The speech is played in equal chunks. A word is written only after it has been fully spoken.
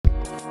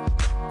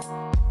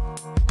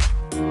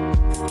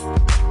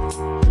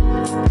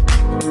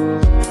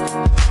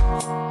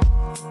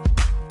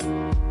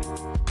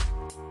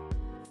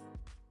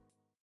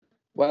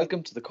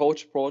Welcome to the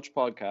Coach Approach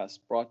podcast,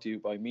 brought to you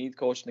by Meath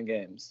Coaching and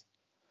Games.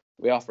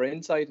 We offer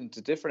insight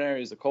into different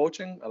areas of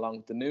coaching, along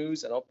with the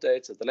news and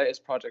updates of the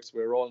latest projects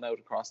we're rolling out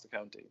across the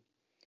county.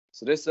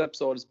 So this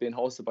episode is being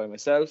hosted by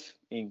myself,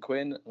 Ian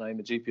Quinn, and I'm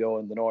a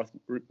GPO in the North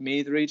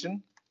Meath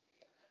region.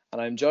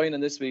 And I'm joined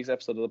in this week's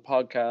episode of the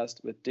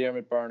podcast with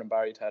Diarmuid Byrne and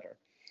Barry Teather.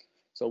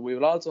 So we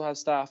will also have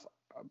staff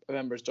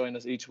members join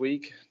us each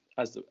week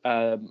as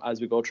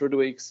we go through the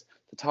weeks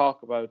to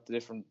talk about the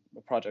different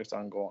projects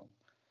ongoing.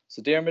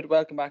 So Diarmuid,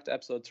 welcome back to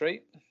episode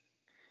 3.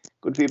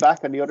 Good to be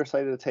back on the other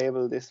side of the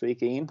table this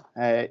week, Ian.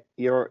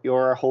 You're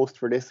our host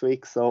for this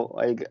week, so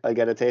I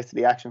get a taste of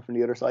the action from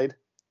the other side.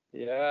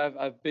 Yeah,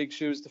 I've big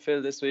shoes to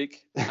fill this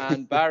week.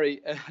 And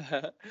Barry,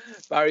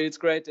 Barry, it's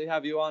great to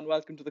have you on.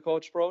 Welcome to the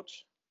Coach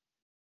Approach.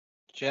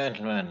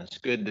 Gentlemen, it's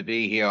good to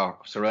be here,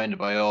 surrounded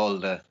by all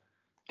the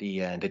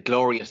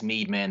glorious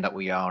Meath men that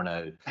we are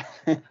now.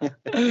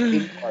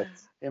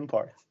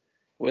 Imports.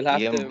 We'll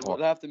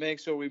have to make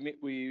sure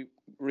we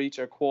reach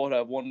our quota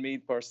of one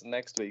Meath person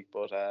next week,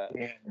 but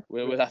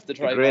we'll have to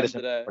try one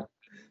today.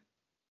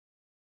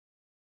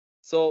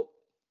 So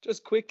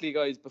just quickly,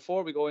 guys,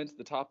 before we go into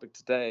the topic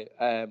today,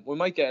 we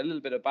might get a little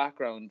bit of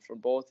background from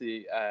both of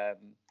you,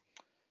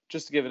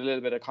 just to give it a little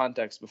bit of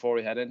context before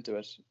we head into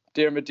it.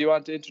 Diarmuid, do you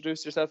want to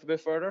introduce yourself a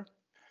bit further?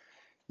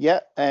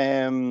 Yeah,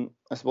 I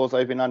suppose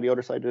I've been on the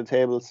other side of the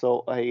table,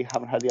 so I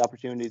haven't had the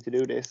opportunity to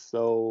do this.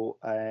 So,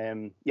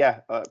 my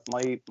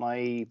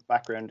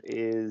background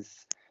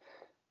is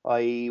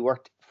I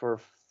worked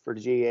for the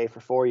GAA for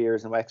 4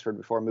 years in Wexford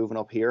before moving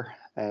up here.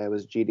 I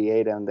was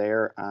GDA down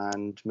there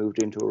and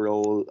moved into a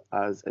role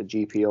as a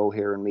GPO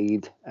here in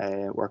Meath,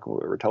 working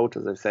with Retot,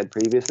 as I've said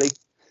previously.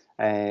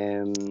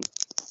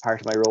 Part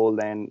of my role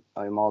then,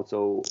 I'm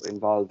also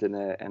involved in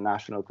a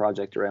national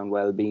project around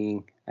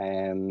well-being,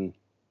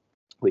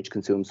 which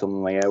consumes some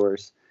of my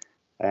hours.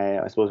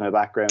 I suppose my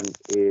background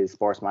is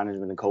sports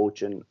management and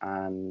coaching,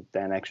 and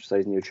then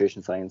exercise and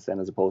nutrition science then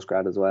as a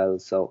postgrad as well.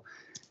 So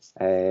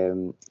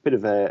bit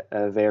of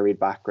a varied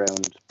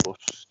background,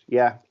 but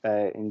yeah,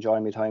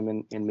 enjoying my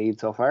time in Meath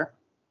so far.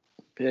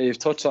 Yeah, you've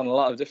touched on a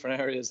lot of different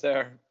areas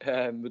there,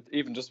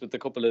 even just with a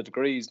couple of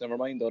degrees, never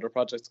mind the other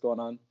projects going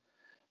on.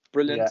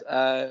 Brilliant.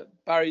 Yeah.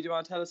 Barry, do you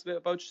want to tell us a bit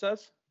about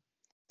yourself?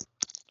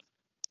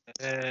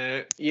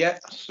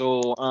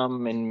 So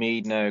I'm in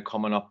Meath now,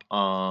 coming up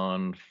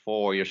on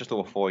 4 years, just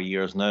over 4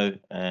 years now.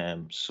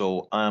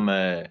 So I'm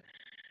a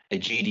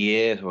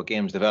GDA, so a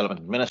Games Development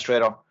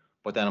Administrator,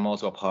 but then I'm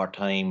also a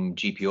part-time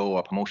GPO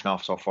or promotion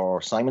officer for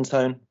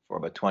Simonstown for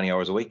about 20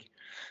 hours a week.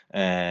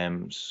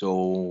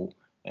 So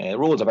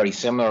roles are very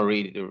similar,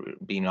 really,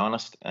 being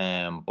honest,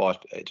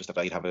 but just that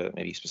I'd have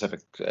maybe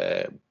specific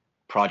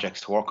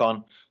projects to work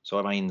on.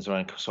 So mine's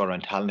around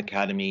talent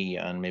academy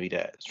and maybe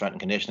the strength and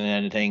conditioning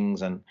end of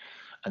things and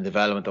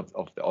development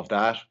of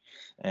that.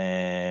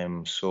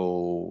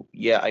 So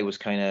yeah, I was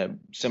kind of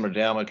similar to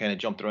them. I kind of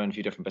jumped around a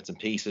few different bits and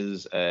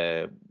pieces,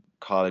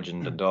 college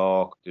in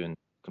Dundalk, doing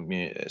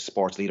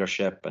sports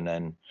leadership, and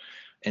then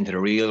into the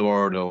real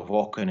world of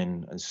working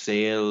and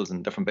sales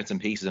and different bits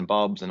and pieces and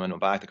bobs, and went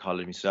back to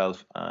college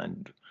myself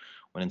and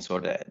went in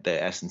sort of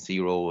the S&C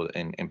role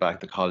in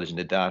back to college and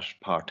did that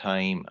part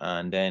time,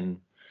 and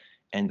then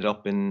ended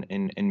up in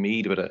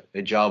Meath with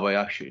a job I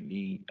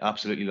actually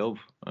absolutely love.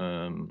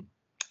 So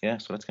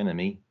that's kind of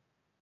me.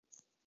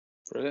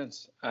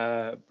 Brilliant.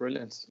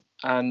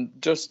 And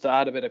just to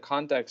add a bit of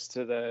context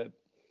to the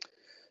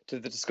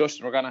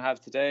discussion we're going to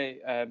have today,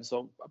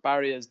 so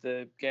Barry is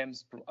the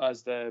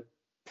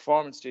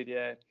performance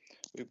GDA.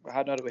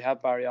 Now that we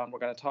have Barry on, we're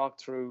going to talk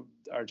through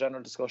our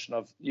general discussion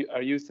of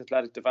our youth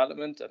athletic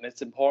development and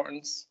its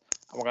importance,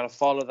 and we're going to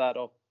follow that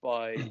up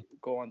by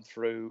going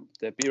through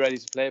the Be Ready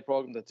to Play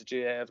program that the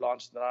GAA have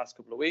launched in the last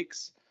couple of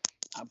weeks,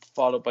 and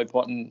followed by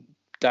putting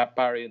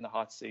Barry in the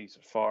hot seat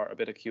for a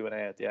bit of Q&A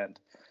at the end.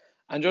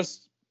 And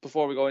just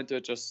before we go into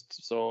it,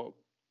 just so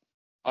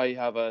I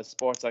have a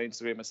sports science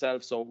degree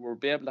myself, so we'll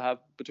be able to have,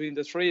 between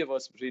the three of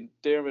us, between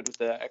Diarmuid with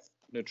the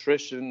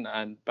nutrition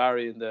and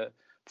Barry in the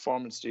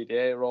performance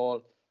GDA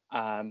role,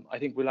 I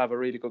think we'll have a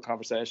really good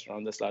conversation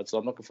around this, lad. So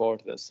I'm looking forward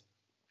to this.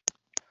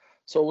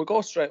 So we'll go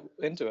straight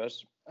into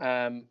it.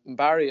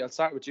 Barry, I'll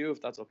start with you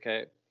if that's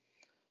okay.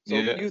 So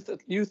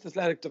youth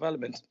athletic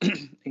development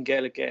in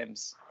Gaelic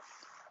games.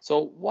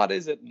 So what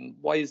is it and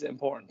why is it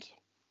important?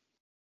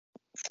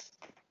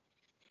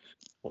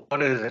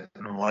 What is it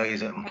and why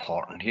is it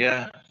important?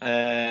 Yeah,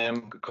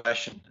 good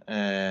question.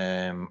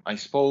 I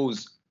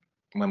suppose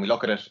when we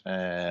look at it,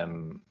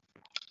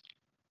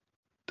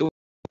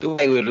 the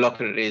way we would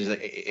look at it is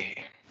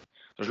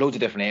there's loads of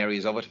different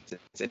areas of it.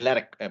 It's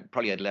athletic,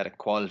 probably athletic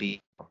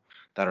quality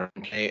that are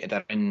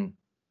in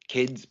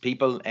kids,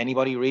 people,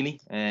 anybody really.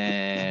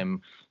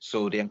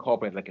 So they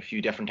incorporate like a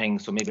few different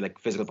things. So maybe like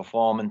physical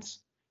performance,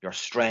 your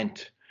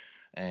strength,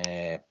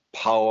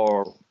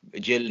 power,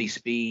 agility,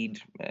 speed,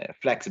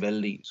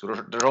 flexibility. So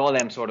they're all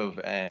them sort of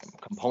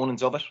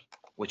components of it,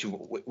 which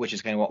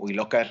is kind of what we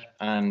look at.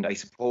 And I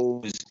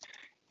suppose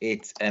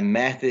it's a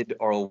method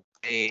or a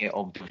way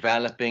of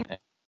developing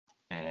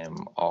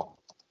or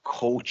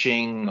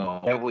coaching, or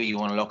whatever way you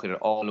want to look at it,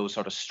 all those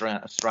sort of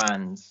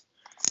strands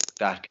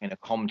that kind of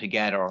come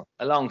together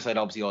alongside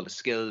obviously all the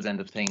skills end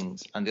of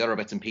things and the other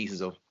bits and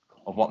pieces of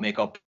what make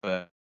up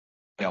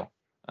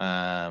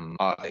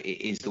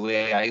is the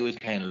way I would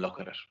kind of look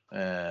at it.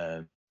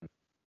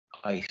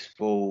 I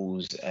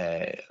suppose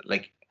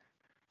like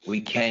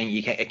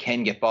it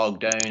can get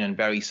bogged down and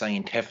very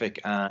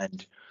scientific,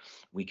 and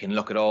we can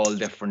look at all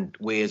different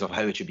ways of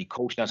how it should be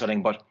coached and that sort of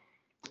thing. But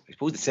I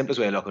suppose the simplest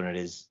way of looking at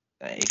it is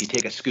if you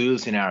take a school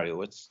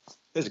scenario, it's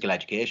physical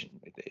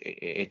education.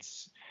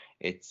 It's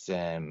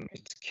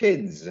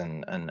kids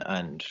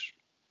and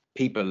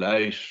people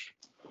out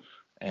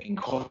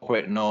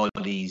incorporating all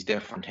these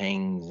different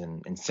things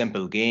in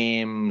simple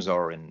games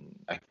or in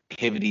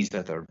activities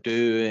that they're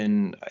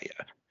doing.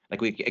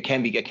 It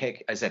can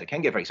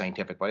get very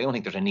scientific, but I don't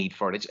think there's a need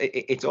for it.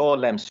 It's all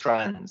them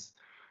strands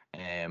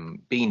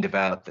being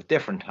developed at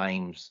different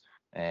times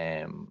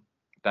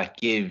that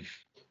give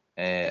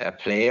a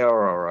player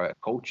or a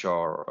coach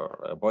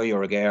or a boy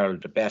or a girl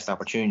the best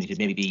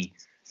opportunity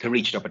to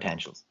reach their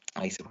potential,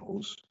 I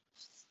suppose,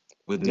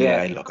 with the way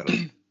I look at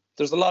it.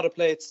 There's a lot of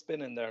plates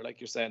spinning there,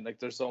 like you're saying. Like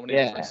there's so many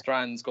different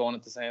strands going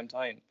at the same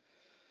time.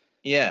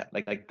 Yeah,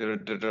 like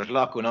there's a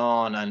lot going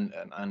on,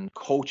 and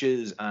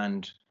coaches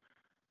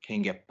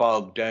can get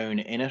bogged down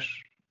in it.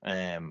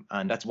 And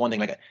that's one thing.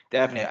 Like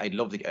definitely, I'd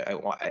love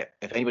to.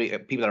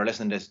 If people that are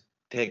listening to this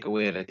take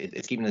away that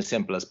it's keeping it as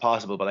simple as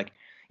possible. But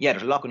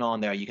there's a lot going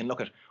on there. You can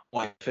look at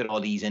I fit all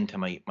these into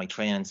my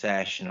training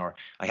session, or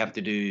I have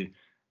to do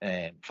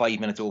 5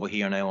 minutes over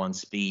here now on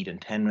speed and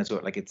 10 minutes.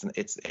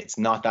 It's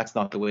not. That's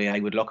not the way I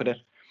would look at it.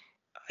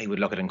 I would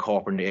look at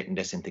incorporating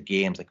this into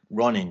games like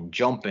running,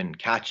 jumping,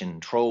 catching,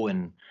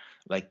 throwing,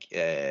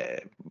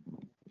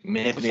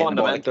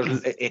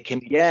 manipulating. It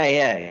can,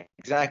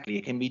 exactly.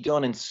 It can be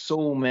done in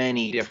so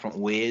many different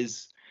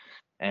ways,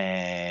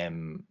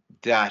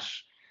 that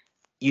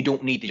you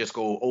don't need to just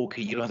go,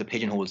 okay, you don't have to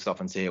pigeonhole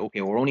stuff and say,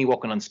 okay, we're only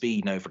working on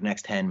speed now for the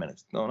next 10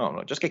 minutes.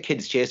 No. Just get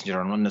kids chasing each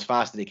other and run as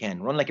fast as they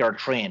can. Run like you're a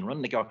train.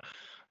 Run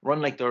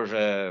like there's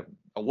a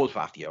wolf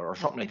after you or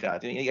something like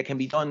that. It can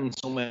be done in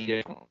so many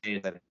different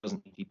ways that it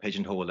doesn't need to be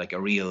pigeonholed like a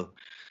real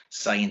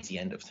sciencey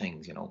end of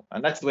things,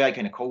 and that's the way I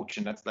kind of coach.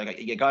 And that's like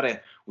we gotta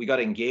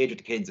engage with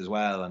the kids as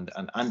well, and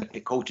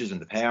the coaches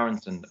and the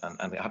parents, and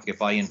they have to get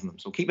buy-in from them.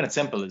 So keeping it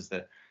simple is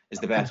the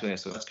best way.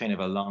 So that's kind of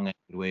a long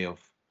way of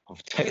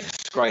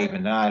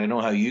describing that. I don't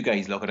know how you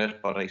guys look at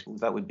it, but I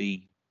suppose that would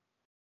be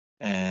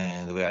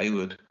the way I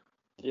would.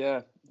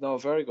 Yeah, no,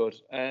 very good.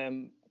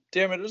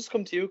 Diarmuid, I'll just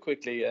come to you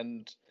quickly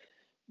and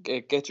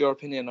get your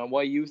opinion on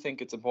why you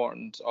think it's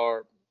important,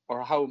 or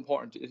how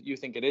important you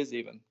think it is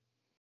even.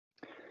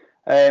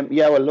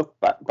 Well, look,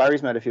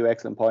 Barry's made a few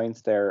excellent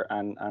points there,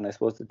 and I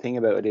suppose the thing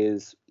about it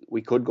is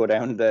we could go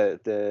down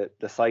the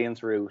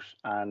science route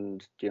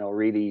and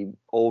really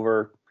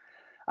over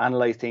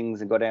analyze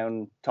things and go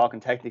down talking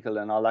technical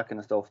and all that kind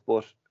of stuff.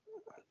 But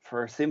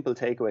for a simple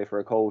takeaway for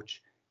a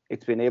coach,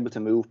 it's being able to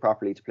move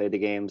properly to play the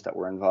games that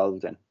we're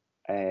involved in.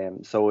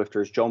 So if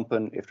there's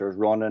jumping, if there's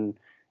running,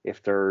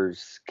 if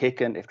there's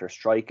kicking, if there's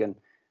striking,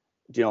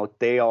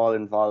 they all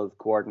involve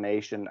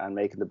coordination and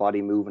making the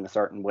body move in a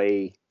certain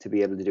way to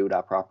be able to do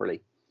that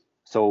properly.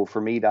 So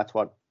for me, that's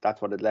what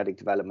athletic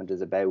development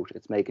is about.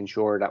 It's making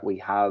sure that we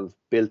have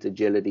built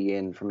agility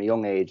in from a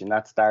young age, and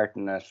that's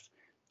starting at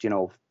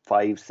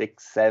 5,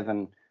 6,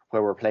 7,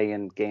 where we're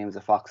playing games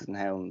of foxes and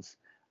hounds,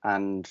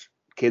 and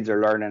kids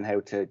are learning how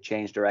to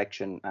change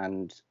direction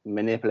and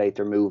manipulate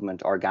their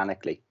movement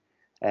organically.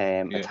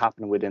 It's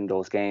happening within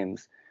those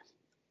games.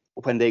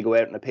 When they go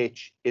out on a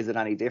pitch, is it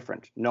any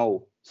different?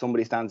 No.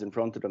 Somebody stands in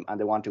front of them and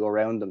they want to go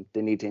around them.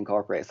 They need to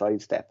incorporate a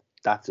sidestep.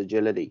 That's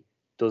agility.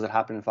 Does it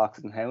happen in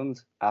foxes and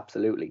hounds?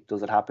 Absolutely.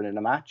 Does it happen in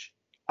a match?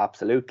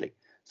 Absolutely.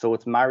 So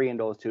it's marrying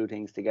those two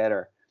things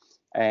together.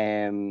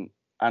 And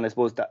I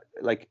suppose that,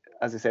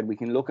 as I said, we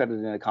can look at it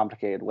in a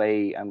complicated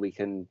way, and we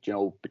can,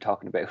 be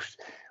talking about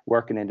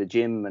working in the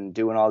gym and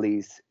doing all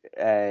these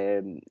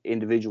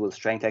individual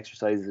strength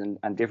exercises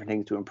and different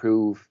things to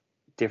improve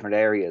different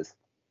areas.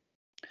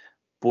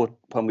 But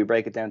when we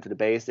break it down to the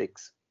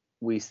basics,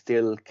 we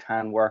still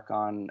can work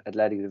on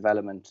athletic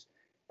development.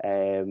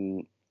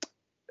 I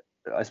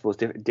suppose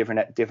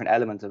different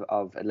elements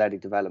of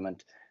athletic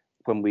development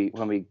when we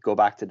go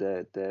back to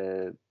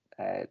the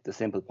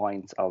simple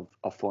points of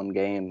fun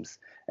games,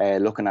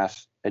 looking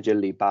at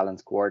agility,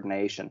 balance,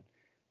 coordination,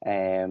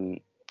 and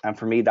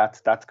for me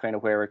that's kind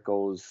of where it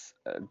goes.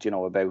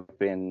 About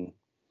being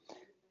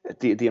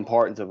the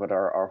importance of it,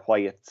 or why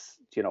it's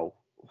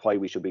why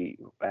we should be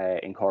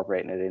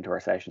incorporating it into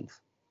our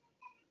sessions.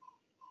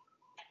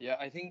 Yeah,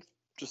 I think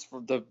just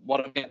for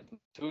what I'm getting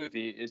to with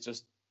you is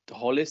just the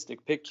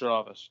holistic picture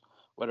of it,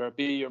 whether it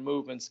be your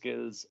movement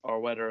skills or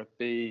whether it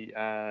be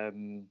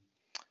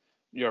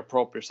your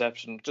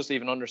proprioception, just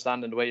even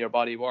understanding the way your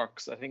body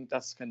works. I think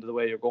that's kind of the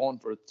way you're going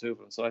for it too.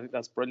 So I think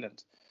that's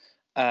brilliant.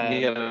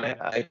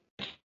 I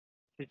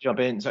jump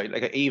in. So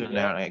even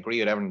there, I agree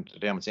with everything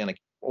today. I'm saying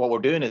what we're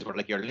doing is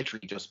you're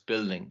literally just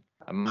building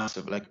a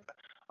massive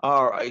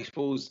or I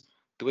suppose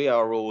the way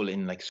our role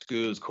in like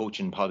schools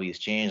coaching probably has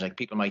changed. Like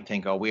people might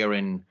think, oh, we're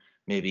in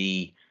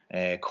maybe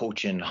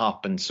coaching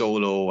hop and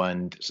solo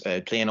and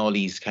playing all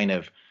these kind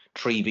of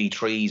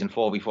 3v3s and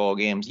 4v4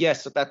 games.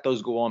 Yes, that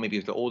does go on maybe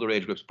with the older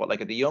age groups, but like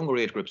at the younger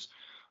age groups,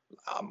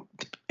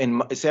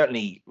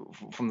 certainly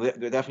from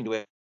definitely the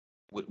way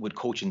with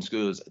coaching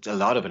schools, it's a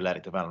lot of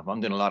athletic development.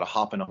 I'm doing a lot of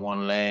hopping on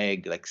one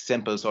leg, like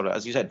simple sort of,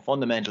 as you said,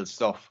 fundamental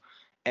stuff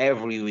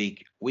every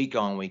week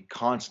on week,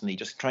 constantly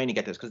just trying to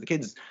get this,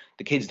 because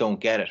the kids don't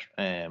get it,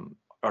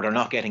 or they're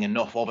not getting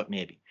enough of it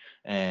maybe,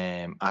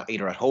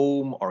 either at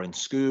home or in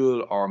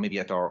school or maybe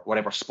at their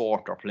whatever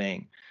sport they're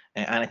playing,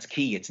 and it's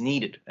key, it's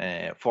needed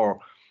for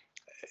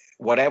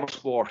whatever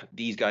sport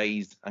these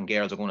guys and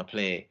girls are going to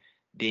play.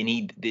 They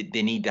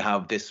need to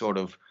have this sort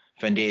of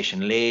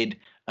foundation laid,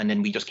 and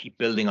then we just keep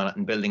building on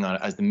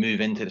it as they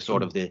move into the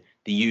sort of the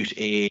youth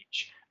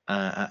age.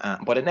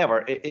 But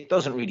it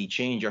doesn't really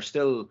change. You're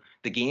still,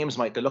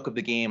 the look of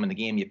the game and the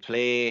game you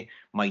play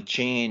might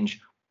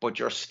change, but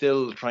you're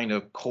still trying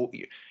to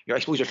I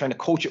suppose you're trying to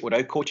coach it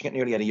without coaching it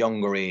nearly at a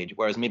younger age.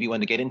 Whereas maybe when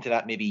they get into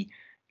that maybe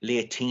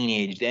late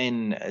teenage,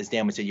 then as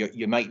Dan would say,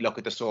 you might look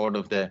at the sort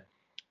of the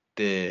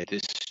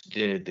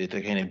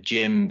kind of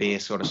gym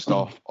based sort of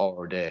stuff,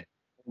 or the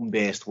home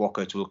based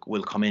workouts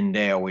will come in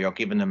there, where you're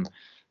giving them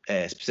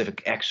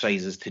specific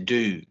exercises to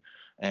do.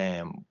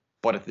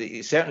 But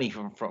certainly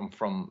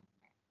from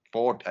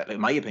in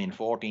my opinion,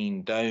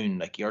 14 down,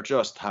 like you're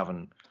just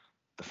having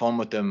the fun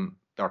with them.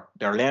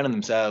 They're learning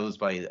themselves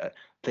by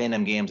playing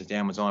them games that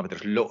Dan was on, but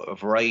there's a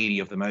variety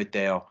of them out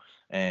there.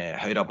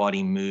 How their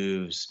body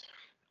moves,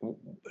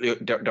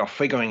 they're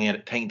figuring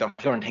it. They're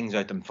figuring things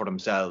out for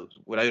themselves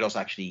without us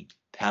actually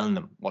telling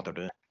them what they're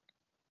doing.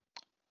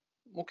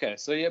 Okay,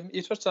 so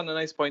you touched on a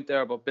nice point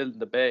there about building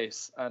the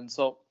base, and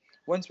so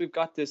once we've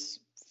got this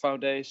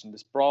foundation,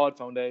 this broad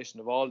foundation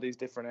of all these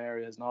different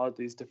areas and all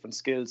these different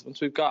skills,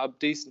 once we've got a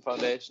decent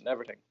foundation,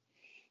 everything,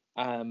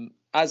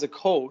 as a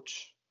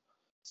coach,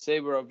 say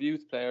we're of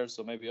youth players,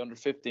 so maybe under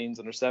 15s,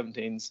 under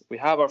 17s, we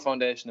have our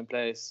foundation in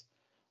place.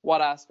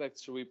 What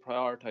aspects should we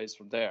prioritize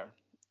from there?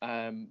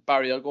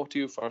 Barry, I'll go to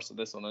you first on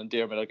this one, and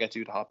Diarmuid, I'll get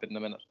you to hop in a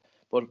minute.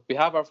 But we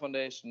have our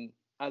foundation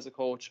as a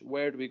coach.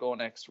 Where do we go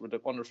next with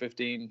the under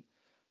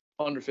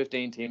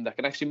 15 team that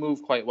can actually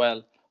move quite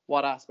well?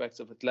 What aspects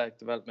of athletic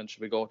development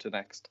should we go to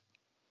next?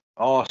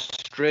 Oh,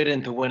 straight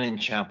into winning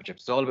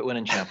championships. It's all about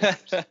winning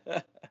championships.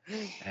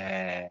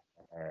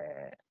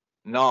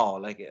 No,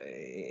 like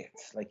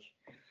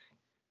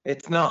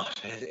it's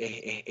not.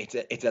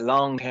 It's a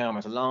long term.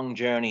 It's a long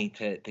journey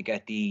to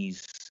get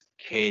these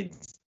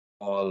kids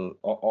all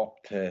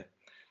up to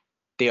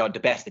they are the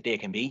best that they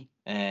can be.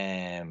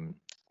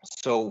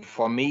 So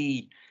for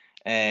me,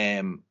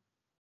 I'm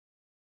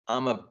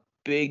a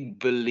big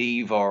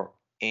believer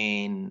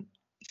in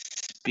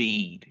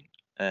speed,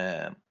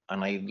 and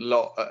I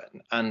love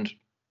and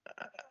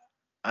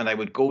I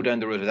would go down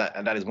the route of that,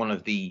 and that is one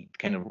of the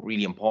kind of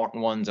really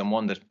important ones, and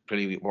one that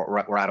really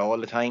we're at all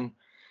the time.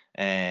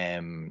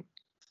 And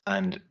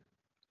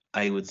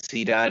I would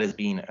see that as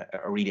being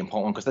a really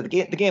important one, because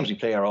the games we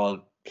play are all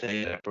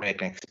played at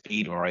breakneck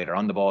speed. When we're either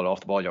on the ball, off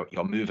the ball,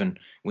 you're moving.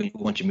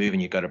 Once you're moving,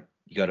 you gotta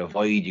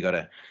avoid. You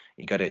gotta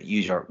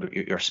use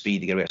your speed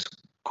to get away.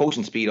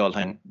 Coaching speed all the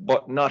time,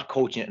 but not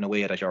coaching it in a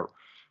way that you're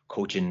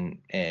coaching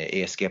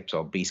A skips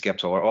or B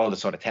skips or all the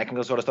sort of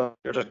technical sort of stuff.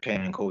 You're just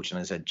playing and coaching,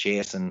 as I said,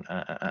 chasing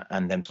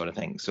and them sort of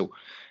things. So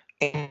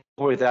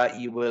for that,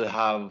 you will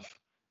have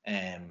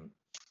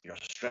your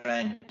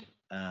strength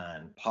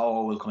and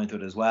power will come into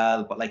it as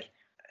well, but like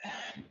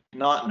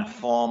not in a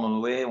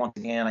formal way. Once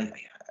again,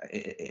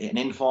 an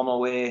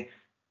informal way,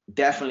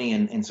 definitely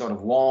in sort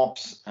of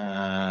warm-ups,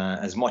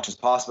 as much as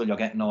possible. You're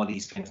getting all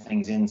these kind of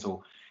things in.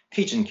 So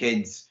teaching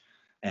kids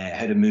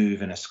how to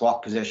move in a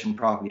squat position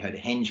properly, how to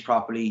hinge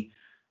properly,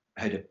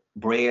 how to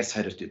brace,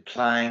 how to do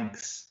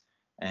planks,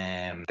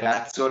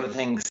 that sort of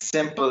thing.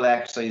 Simple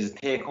exercises,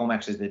 take-home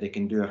exercises that they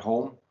can do at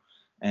home.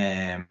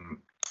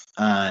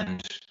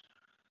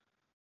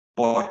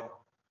 But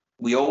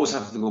we always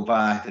have to go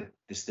back that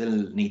they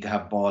still need to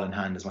have ball in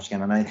hand as much as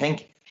can. And I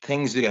think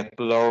things do get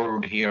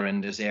blurred here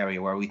in this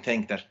area, where we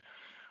think that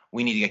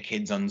we need to get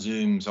kids on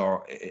Zooms,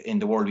 or in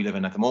the world we live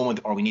in at the moment,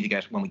 or we need to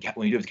get, when we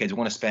do with kids, we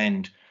want to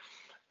spend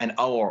an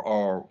hour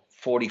or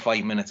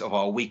 45 minutes of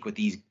our week with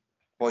these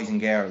boys and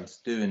girls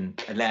doing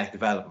athletic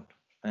development.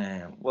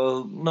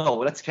 Well, no,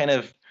 let's kind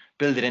of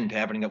build it into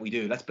everything that we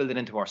do. Let's build it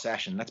into our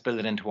session. Let's build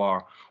it into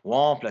our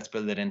warmth. Let's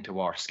build it into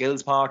our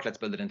skills part. Let's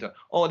build it into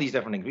all these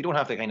different things. We don't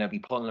have to kind of be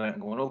pulling them out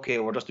and going, okay,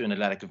 we're just doing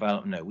athletic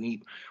development now.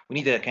 We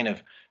need to kind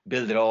of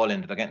build it all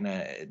into. They're getting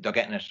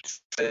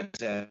it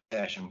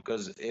session,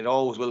 because it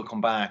always will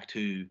come back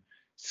to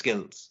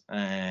skills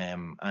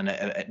and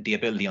the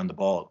ability on the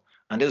ball.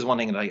 And this is one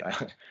thing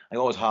that I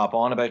always harp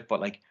on about,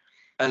 but like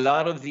a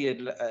lot of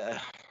the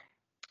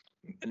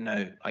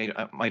now I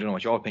don't know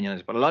what your opinion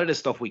is, but a lot of this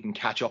stuff we can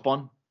catch up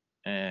on.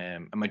 A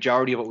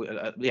majority of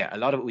it, a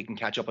lot of it we can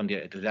catch up on,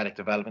 the athletic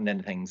development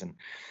and things, and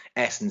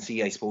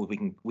S&C. I suppose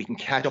we can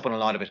catch up on a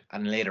lot of it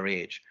at a later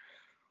age.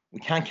 We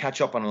can't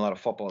catch up on a lot of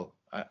football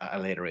at a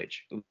later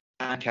age. We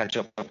can't catch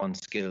up on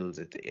skills.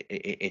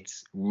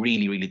 It's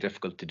really, really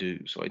difficult to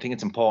do. So I think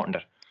it's important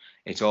that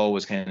it's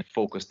always kind of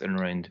focused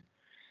around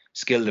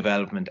skill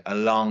development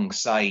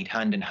alongside,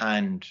 hand in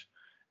hand,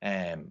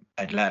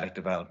 athletic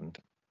development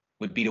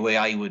would be the way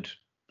I would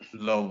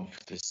love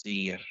to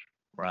see it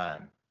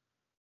ran.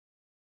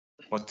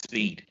 But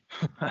speed.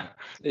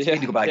 Speed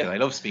to go back to. I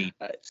love speed.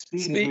 Speed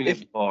is really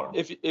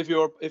important. If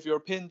you're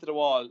pinned to the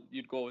wall,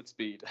 you'd go with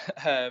speed.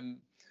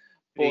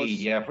 But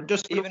yeah, but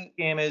just even the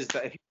game is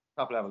that if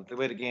you're top level, the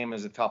way the game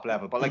is at top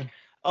level. But like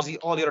obviously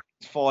all the other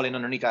things fall in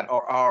underneath that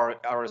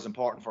are as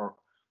important for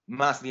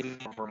massively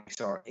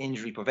for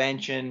injury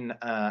prevention,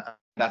 that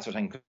sort of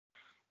thing.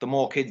 The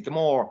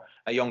more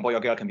a young boy or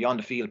girl can be on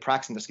the field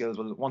practicing the skills,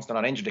 well, once they're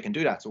not injured, they can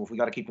do that. So if we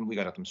got to keep them, we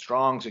got to have them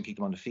strong, so keep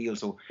them on the field,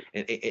 so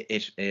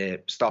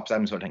it stops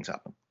them sort of things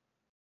happening.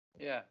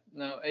 Yeah.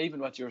 Now, even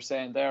what you were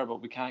saying there, but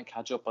we can't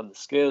catch up on the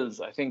skills.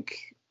 I think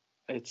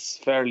it's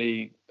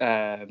fairly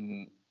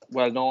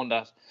well known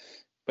that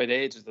by the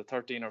ages of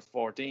 13 or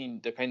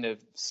 14, the kind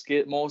of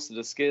most of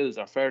the skills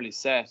are fairly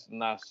set,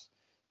 and that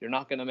you're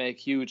not going to make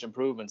huge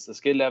improvements. The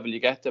skill level you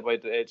get to by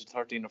the age of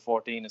 13 or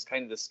 14 is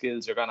kind of the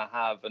skills you're going to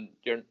have, and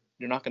you're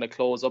not going to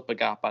close up a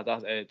gap at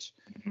that age.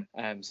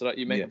 So that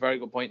you make a very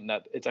good point in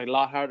that it's a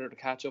lot harder to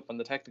catch up on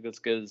the technical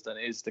skills than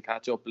it is to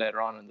catch up later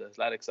on in the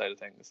athletic side of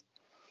things.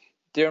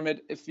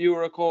 Diarmuid, if you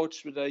were a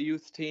coach with a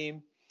youth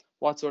team,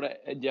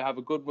 you have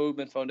a good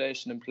movement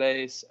foundation in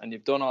place and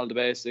you've done all the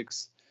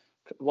basics,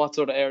 what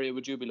sort of area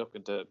would you be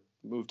looking to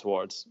move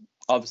towards?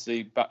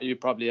 Obviously, you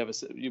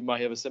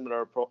might have a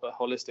similar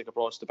holistic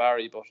approach to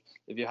Barry, but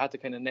if you had to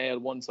kind of nail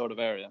one sort of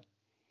area.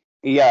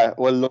 Yeah,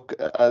 well, look,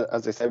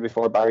 as I said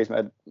before, Barry's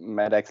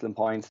made excellent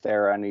points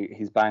there, and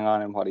he's bang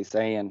on in what he's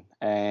saying.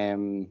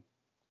 I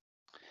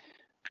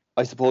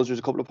suppose there's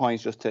a couple of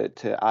points just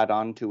to add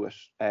on to it.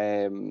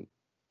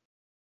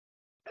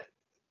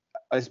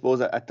 I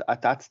suppose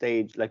at that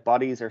stage, like,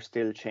 bodies are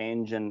still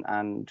changing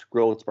and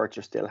growth spurts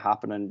are still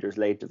happening. There's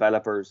late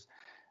developers.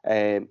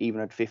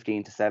 Even at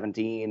 15 to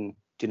 17,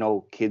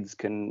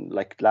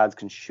 lads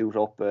can shoot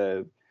up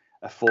a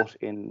foot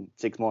in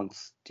 6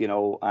 months,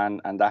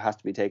 and that has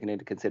to be taken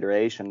into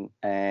consideration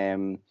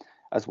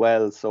as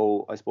well.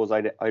 So I suppose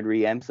I'd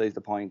re-emphasize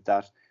the point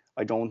that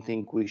I don't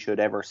think we should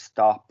ever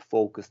stop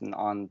focusing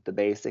on the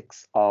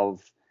basics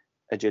of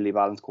agility,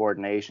 balance,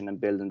 coordination, and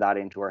building that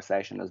into our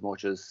session as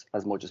much as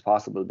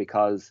possible,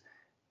 because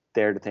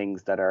they're the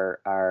things that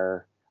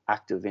are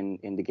active in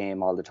the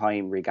game all the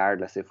time,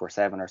 regardless if we're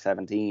 7 or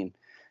 17.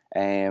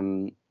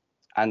 And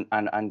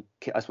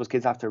I suppose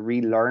kids have to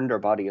relearn their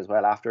body as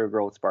well after a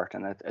growth spurt,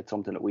 and it's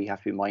something that we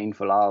have to be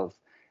mindful of.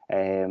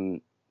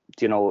 You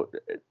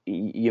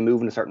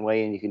move in a certain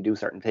way and you can do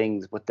certain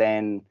things, but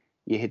then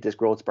you hit this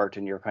growth spurt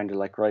and you're kind of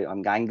like, right,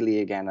 I'm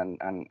gangly again,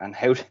 and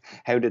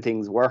how do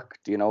things work?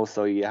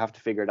 So you have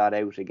to figure that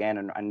out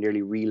again and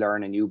nearly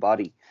relearn a new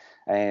body.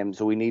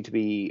 So we need to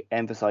be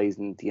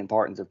emphasizing the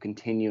importance of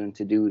continuing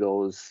to do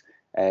those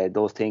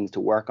things,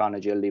 to work on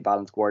agility,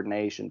 balance,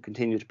 coordination,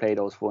 continue to play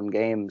those fun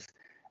games.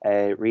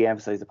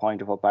 Re-emphasize the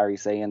point of what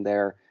Barry's saying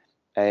there.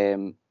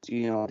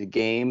 The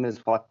game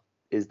is what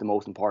is the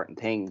most important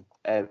thing.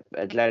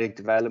 Athletic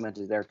development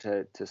is there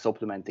to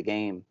supplement the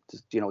game,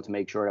 to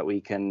make sure that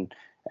we can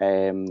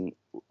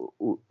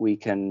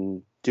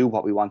do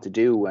what we want to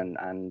do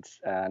and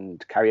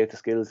carry out the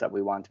skills that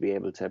we want to be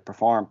able to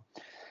perform.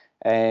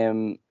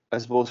 I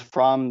suppose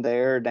from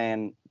there,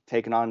 then,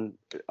 taking on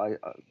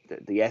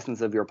the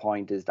essence of your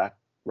point is that,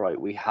 right,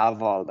 we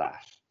have all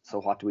that, so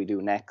what do we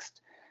do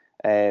next?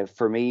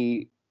 For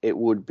me, it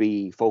would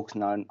be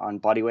focusing on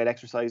bodyweight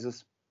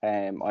exercises.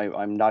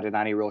 I'm not in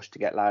any rush to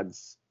get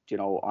lads,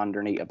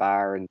 underneath a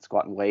bar and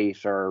squatting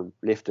weight or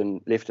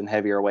lifting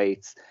heavier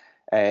weights.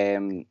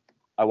 I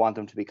want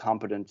them to be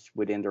competent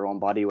within their own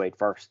body weight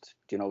first.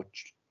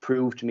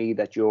 Prove to me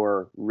that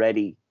you're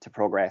ready to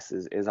progress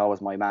is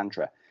always my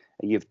mantra.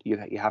 You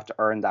have to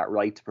earn that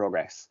right to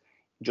progress.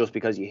 Just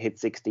because you hit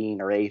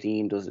 16 or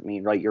 18 doesn't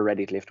mean, right, you're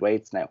ready to lift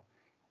weights now.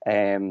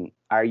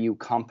 Are you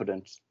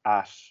competent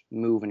at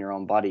moving your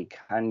own body?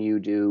 Can you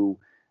do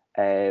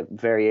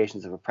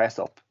variations of a press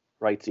up?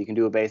 Right, so you can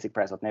do a basic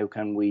press up. Now,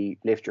 can we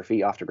lift your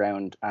feet off the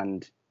ground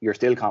and you're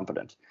still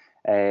competent?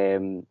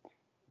 You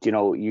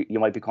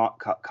might be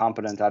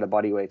competent at a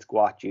bodyweight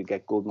squat. You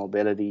get good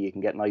mobility. You can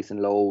get nice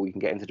and low. You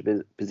can get into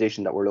the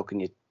position that we're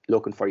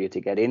looking for you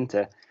to get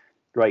into.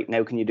 Right,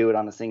 now, can you do it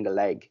on a single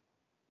leg?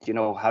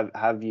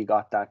 Have you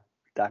got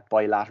that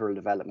bilateral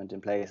development in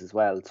place as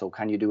well? So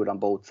can you do it on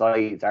both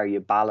sides? Are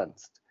you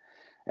balanced?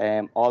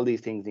 All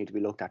these things need to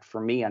be looked at.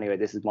 For me, anyway,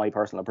 this is my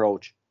personal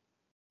approach.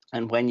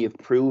 And when you've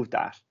proved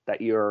that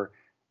you're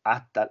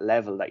at that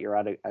level, that you're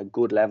at a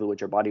good level with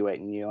your body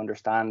weight, and you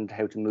understand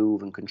how to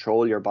move and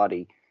control your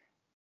body,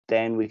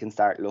 then we can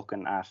start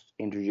looking at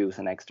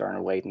introducing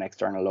external weight and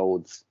external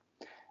loads.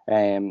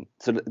 I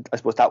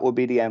suppose that would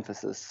be the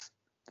emphasis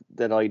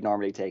that I'd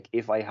normally take.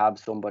 If I have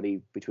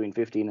somebody between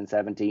 15 and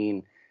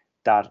 17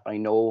 that I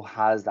know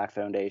has that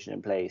foundation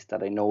in place,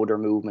 that I know their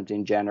movement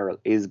in general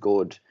is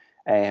good,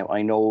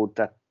 I know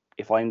that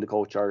if I'm the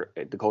coach or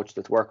the coach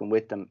that's working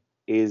with them,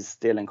 is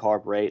still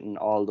incorporating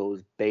all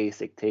those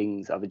basic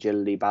things of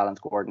agility, balance,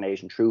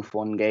 coordination through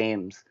fun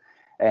games,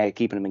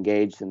 keeping them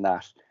engaged in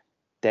that,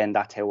 then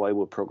that's how I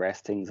would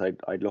progress things.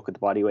 I'd look at the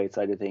body weight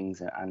side of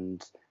things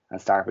and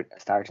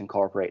start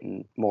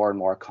incorporating more and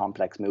more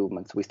complex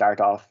movements. We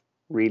start off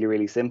really,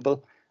 really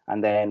simple,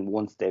 and then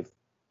once they've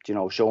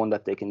shown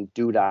that they can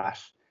do that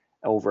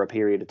over a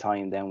period of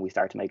time, then we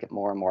start to make it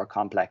more and more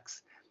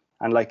complex.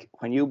 And like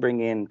when you bring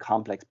in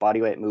complex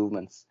bodyweight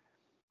movements,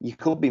 you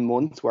could be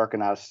months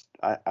working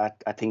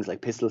at things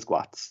like pistol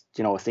squats.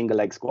 A single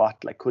leg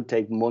squat could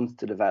take months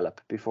to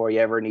develop before you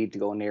ever need to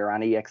go near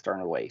any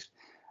external weight.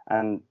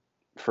 And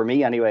for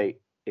me anyway,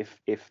 if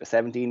a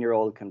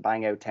 17-year-old can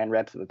bang out 10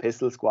 reps of a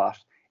pistol squat,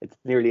 it's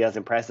nearly as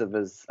impressive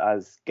as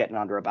getting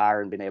under a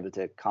bar and being able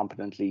to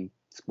competently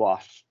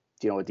squat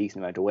a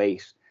decent amount of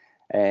weight.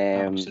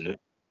 Absolutely.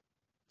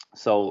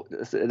 So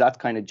that's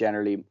kind of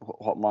generally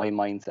what my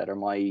mindset or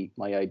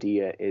my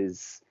idea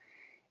is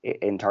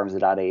in terms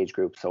of that age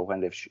group. So when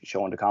they've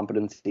shown the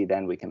competency,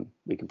 then we can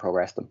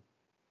progress them.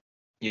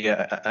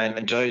 Yeah,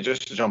 and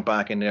just to jump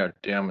back in there,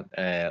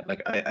 I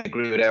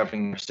agree with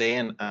everything you're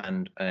saying,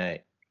 and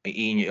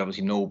Ian, you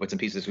obviously know bits and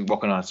pieces. We're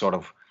working on sort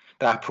of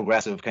that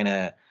progressive kind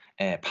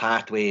of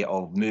pathway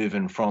of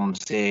moving from,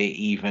 say,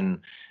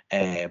 even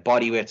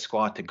bodyweight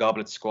squat to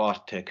goblet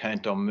squat to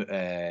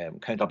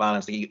counter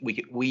balance.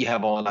 We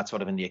have all that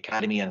sort of in the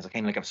academy, and it's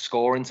kind of like a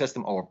scoring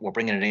system, or we're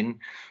bringing it in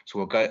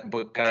so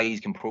guys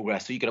can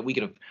progress. So we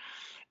could have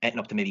ending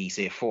up to maybe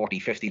say 40,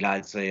 50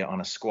 lads say on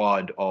a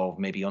squad of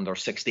maybe under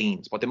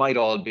 16s, but they might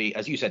all be,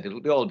 as you said,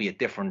 they'll all be at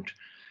different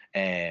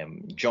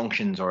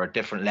junctions or at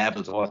different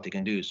levels of what they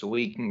can do. So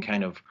we can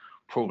kind of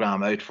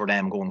program out for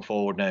them going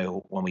forward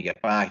now. When we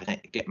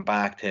getting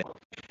back to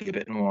a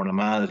bit more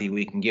normality,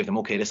 we can give them,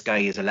 okay, this guy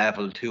is a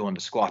level 2 on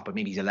the squat, but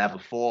maybe he's a level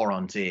 4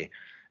 on, say,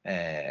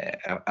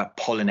 a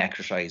pulling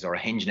exercise or a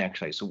hinging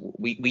exercise. So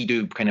we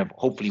do kind of,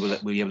 hopefully we'll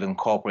be able to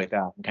incorporate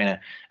that and kind of,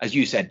 as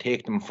you said,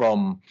 take them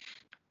from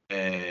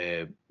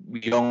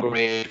younger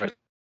age,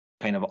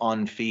 kind of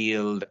on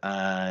field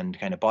and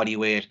kind of body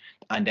weight,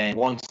 and then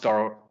once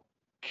they're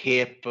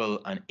capable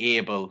and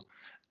able,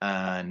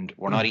 and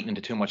we're not eating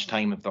into too much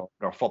time if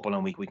they're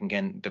footballing, we can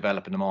get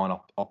developing them on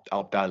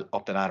up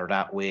the ladder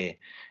that way,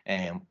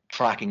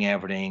 tracking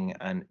everything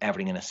and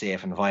everything in a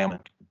safe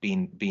environment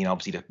being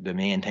obviously the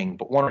main thing.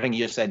 But one thing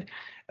you said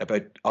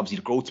about obviously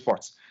the growth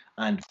spurts,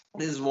 and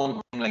this is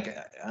one thing,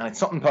 and it's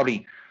something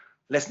probably,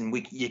 listen,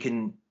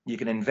 you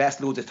can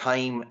invest loads of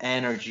time,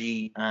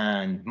 energy,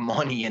 and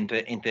money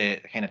into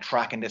kind of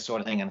tracking this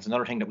sort of thing. And it's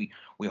another thing that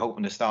we're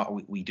hoping to start.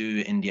 We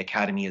do in the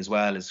academy as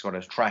well, is sort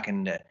of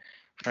trying to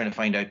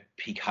find out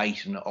peak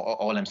height and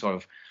all them sort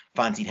of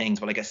fancy things.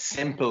 But like a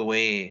simple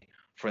way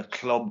for a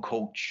club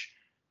coach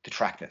to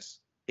track this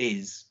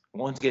is,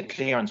 once you get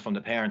clearance from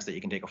the parents that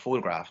you can take a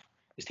photograph,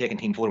 is taking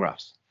team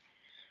photographs.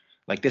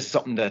 Like, this is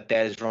something that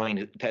Des Ryan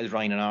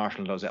and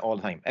Arsenal does all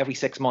the time. Every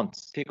 6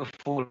 months, take a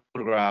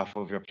photograph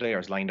of your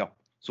players lined up.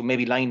 So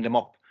maybe line them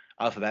up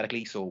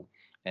alphabetically. So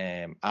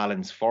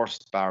Alan's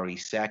first,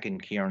 Barry's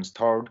second, Kieran's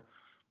third,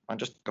 and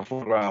just take a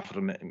photograph of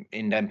them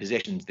in them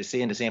positions. They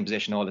stay in the same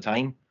position all the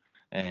time.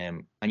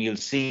 And you'll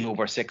see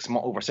over 6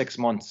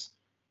 months,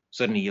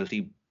 suddenly you'll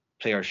see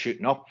players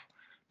shooting up,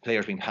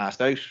 players being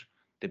passed out.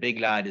 The big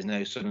lad is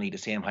now suddenly the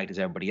same height as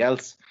everybody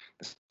else.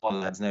 The small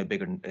lad's now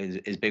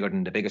is bigger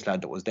than the biggest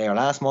lad that was there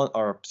last month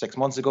or 6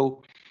 months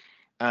ago.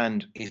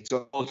 And it's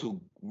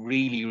also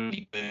really,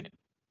 really good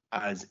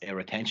as a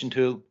retention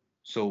tool.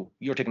 So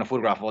you're taking a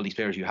photograph of all these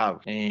players you have.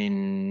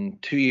 In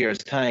 2 years'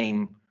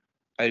 time,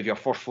 out of your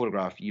first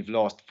photograph, you've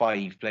lost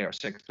 5 players,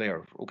 6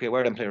 players. Okay,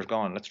 where are them players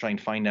gone? Let's try and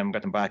find them,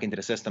 get them back into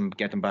the system,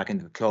 get them back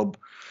into the club.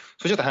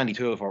 So it's just a handy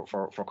tool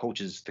for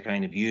coaches to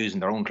kind of use in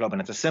their own club,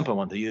 and it's a simple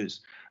one to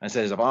use. And it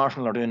says if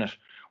Arsenal are doing it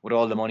with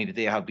all the money that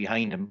they have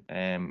behind them,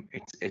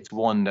 it's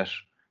one that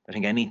I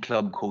think any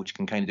club coach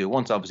can kind of do.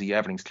 Once obviously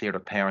everything's cleared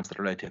with parents that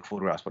are allowed to take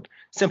photographs, but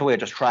simple way of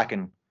just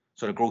tracking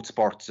sort of growth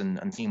spurts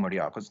and seeing where they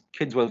are, because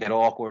kids will get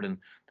awkward and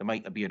there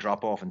might be a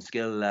drop off in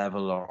skill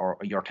level, or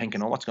you're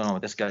thinking, oh, what's going on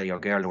with this guy or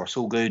girl? They were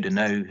so good and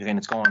now again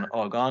it's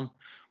all gone.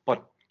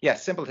 But yeah,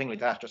 simple thing like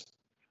that, just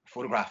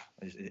photograph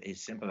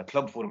is simple, a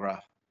club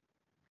photograph.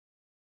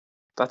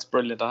 That's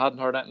brilliant. I hadn't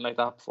heard anything like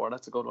that before.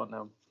 That's a good one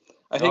now.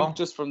 I think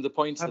just from the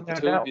points that the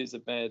two of you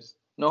have made.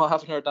 No, I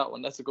haven't heard that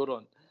one. That's a good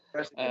one.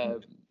 Listen,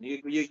 I'm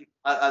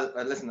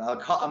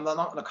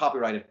not going to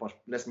copyright it, but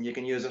listen, you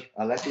can use it.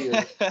 I'll let you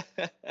use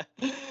it.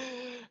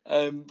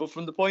 But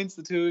from the points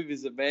the two of you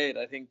have made,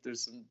 I think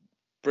there's some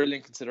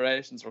brilliant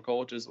considerations for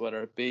coaches,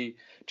 whether it be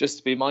just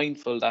to be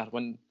mindful that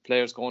when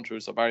players going through,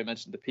 so Barry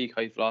mentioned the peak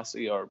height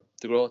velocity or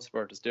the growth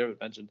spurt, as Diarmuid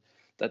mentioned,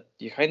 that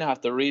you kind of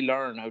have to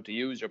relearn how to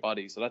use your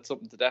body. So that's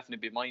something to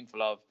definitely be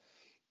mindful of.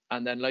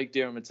 And then, like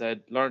Diarmuid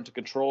said, learn to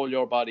control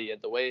your body and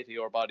the weight of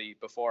your body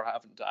before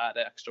having to add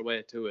extra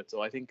weight to it.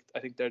 So I think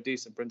they're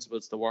decent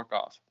principles to work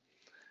off.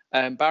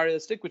 Barry,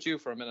 I'll stick with you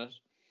for a minute.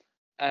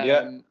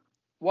 Yeah.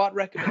 what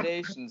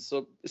recommendations?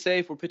 So, say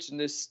if we're pitching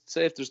this,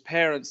 say if there's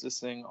parents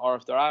listening, or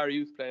if there are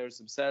youth players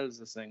themselves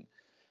listening,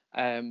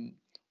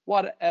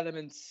 what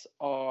elements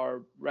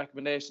or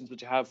recommendations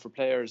would you have for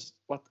players?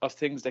 What of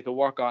things they could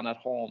work on at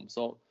home?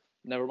 So,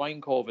 never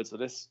mind COVID. So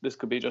this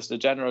could be just a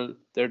general.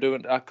 They're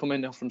doing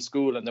coming from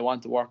school and they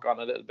want to work on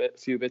a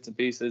few bits and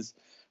pieces.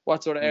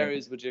 What sort of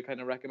areas would you kind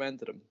of recommend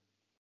to them?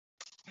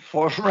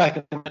 First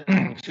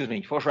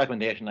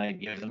recommendation I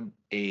give them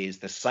is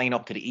to sign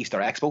up to the Easter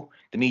Expo,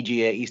 the Meath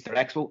GAA Easter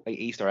Expo,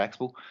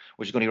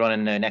 which is going to be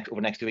running over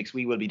the next 2 weeks.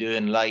 We will be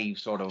doing live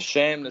sort of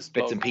shameless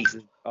bits and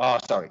pieces. Oh,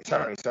 sorry.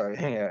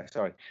 Yeah,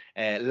 sorry.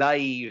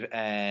 Live.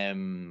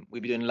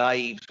 We'll be doing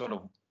live sort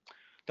of.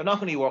 They're not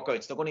going to be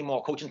workouts. They're going to be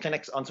more coaching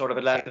clinics on sort of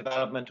athletic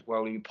development,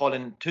 where we'll be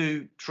pulling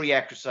 2-3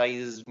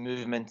 exercises,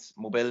 movements,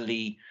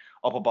 mobility,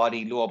 upper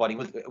body, lower body.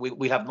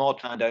 We'll have them all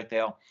planned out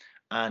there.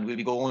 And we'll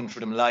be going through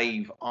them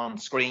live on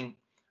screen.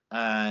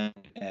 And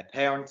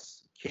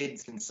parents,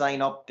 kids can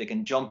sign up. They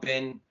can jump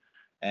in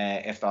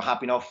if they're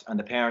happy enough, and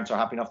the parents are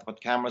happy enough to put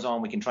the cameras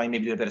on. We can try and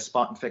maybe do a bit of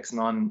spot and fixing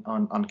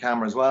on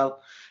camera as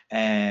well.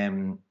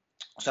 So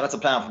that's a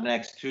plan for the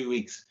next 2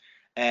 weeks.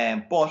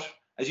 But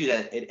as you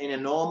said, in a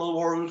normal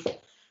world,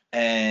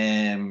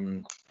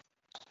 I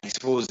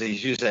suppose,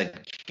 as you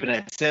said, keeping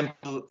it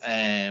simple,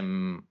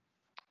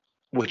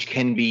 which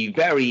can be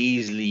very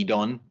easily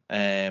done.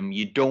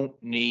 You don't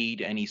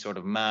need any sort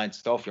of mad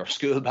stuff, your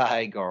school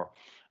bag or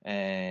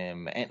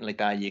anything like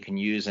that. You can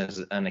use as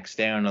an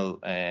external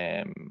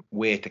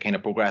way to kind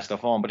of progress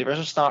stuff on. But if you're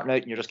just starting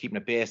out and you're just keeping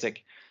it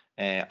basic,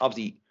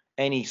 obviously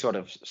any sort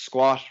of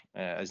squat,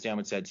 as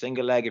Diarmuid said,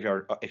 single leg, if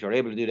you're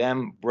able to do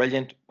them,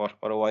 brilliant. But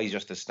otherwise,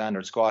 just a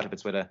standard squat if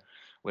it's with a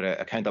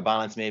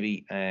counterbalance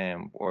maybe,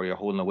 or you're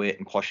holding a weight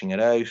and pushing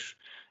it out.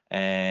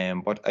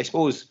 But I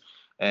suppose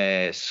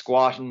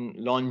squatting,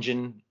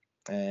 lunging,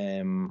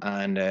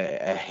 and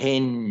a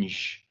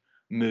hinge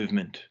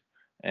movement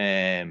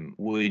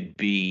would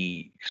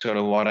be sort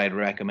of what I'd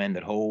recommend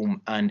at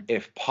home. And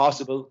if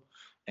possible,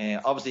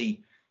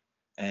 obviously,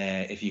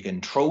 if you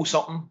can throw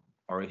something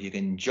or if you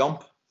can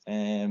jump,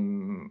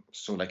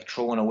 so like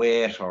throwing a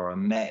weight, or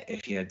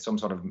if you had some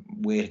sort of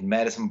weighted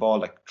medicine ball,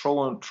 like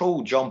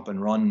throw, jump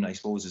and run, I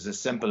suppose, is as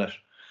simple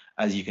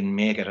as you can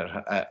make it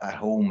at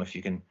home. If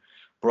you can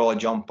broad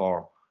jump,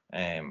 or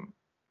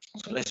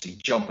so let's say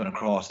jumping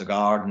across the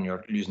garden,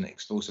 you're using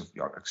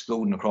you're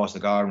exploding across the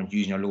garden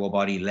using your lower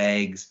body,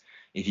 legs.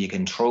 If you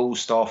can throw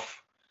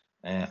stuff,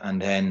 and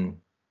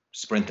then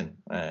sprinting,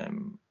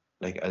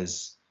 like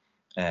as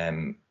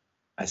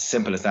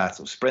simple as that.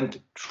 So sprint,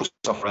 throw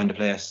stuff around the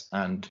place,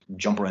 and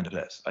jump around the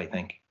place, I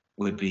think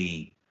would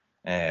be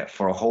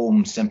for a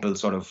home simple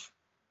sort of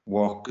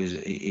work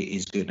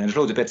is good. Now there's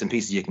loads of bits and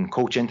pieces you can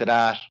coach into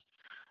that.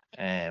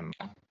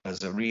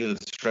 As a real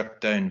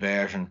stripped down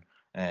version,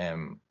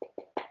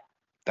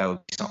 that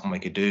would be something we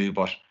could do.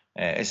 But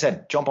as I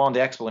said, jump on the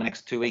expo the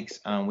next 2 weeks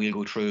and we'll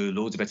go through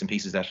loads of bits and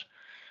pieces that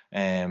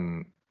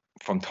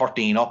from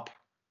 13 up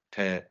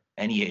to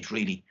any age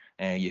really,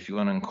 if you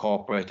want to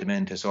incorporate them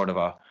into sort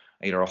of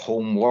either a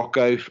home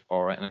workout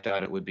or anything like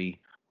that, it would be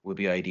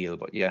ideal.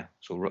 But yeah,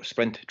 so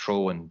sprint,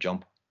 throw and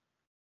jump.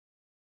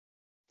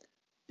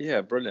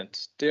 Yeah,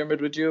 brilliant.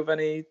 Diarmuid, would you have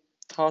any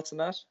thoughts on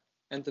that?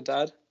 Anything to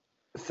add?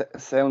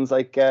 Sounds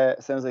like a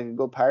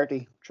good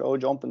party. Throw,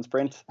 jump, and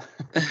sprint.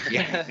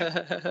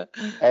 Yeah.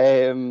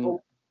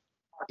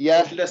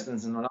 Yeah. Social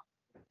distancing or not?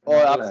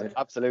 Oh,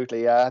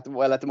 absolutely. Yeah.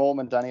 Well, at the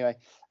moment, anyway.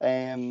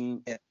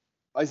 Yeah.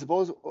 I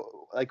suppose,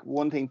 like,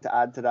 one thing to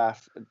add to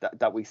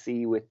that we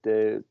see with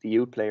the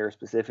youth players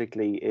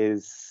specifically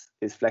is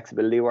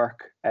flexibility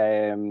work.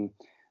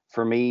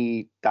 For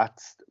me,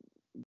 that's,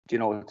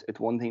 it's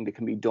one thing that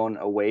can be done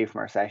away from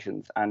our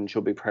sessions and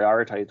should be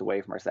prioritized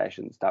away from our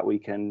sessions, that we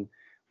can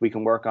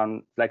work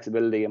on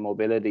flexibility and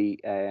mobility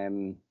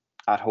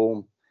at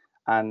home.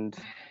 And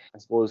I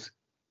suppose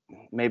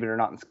maybe they're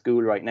not in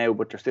school right now,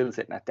 but they're still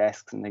sitting at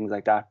desks and things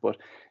like that. But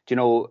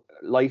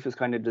life is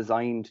kind of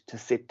designed to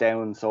sit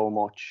down so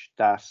much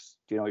that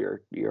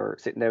you're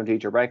sitting down to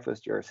eat your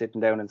breakfast, you're sitting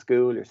down in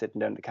school, you're sitting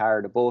down in the car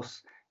or the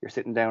bus, you're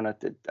sitting down at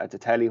the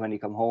telly when you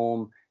come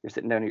home, you're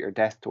sitting down at your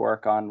desk to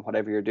work on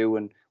whatever you're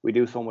doing. We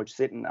do so much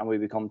sitting and we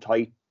become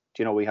tight.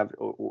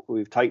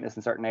 We've tightness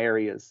in certain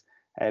areas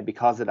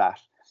because of that.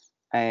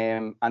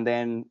 And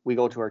then we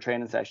go to our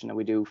training session and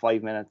we do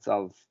 5 minutes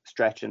of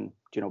stretching,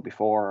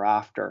 before or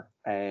after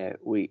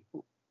we're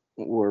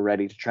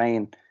ready to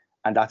train,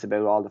 and that's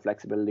about all the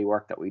flexibility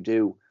work that we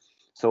do.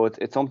 So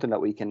it's something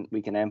that we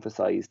can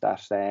emphasize,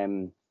 that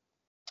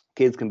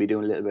kids can be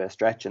doing a little bit of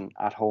stretching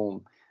at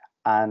home,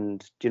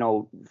 and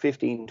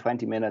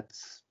 15-20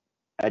 minutes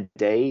a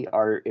day,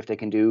 or if they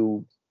can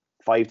do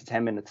 5 to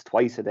 10 minutes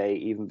twice a day,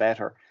 even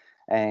better.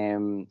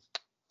 I'm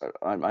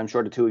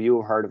sure the two of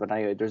you have heard of it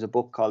anyway. There's a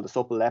book called The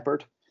Supple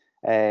Leopard,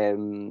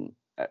 and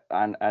it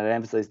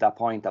emphasizes that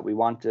point, that we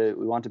want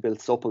to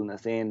build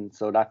suppleness in,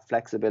 so that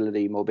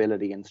flexibility,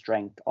 mobility, and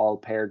strength all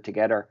paired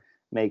together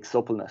makes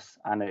suppleness.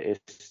 And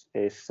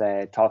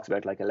it talks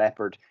about, like, a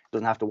leopard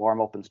doesn't have to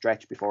warm up and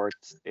stretch before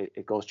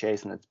it goes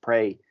chasing its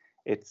prey.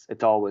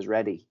 it's always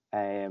ready.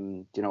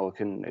 You know,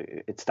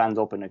 it stands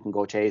up and it can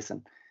go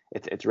chasing.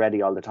 It's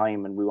ready all the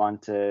time, and we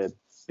want to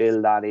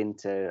build that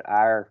into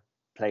our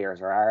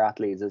players or our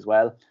athletes as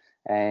well.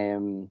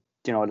 You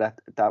know,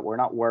 that we're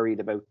not worried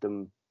about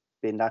them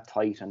being that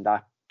tight and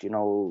that, you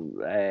know,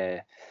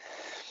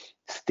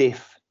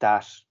 stiff,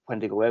 that when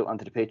they go out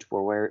onto the pitch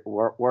we're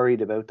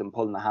worried about them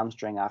pulling a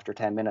hamstring after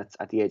 10 minutes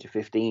at the age of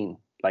 15.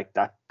 Like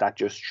that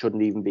just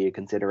shouldn't even be a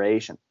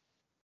consideration.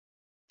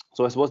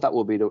 So I suppose that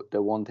would be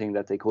the one thing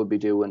that they could be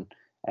doing,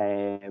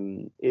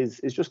 is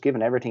just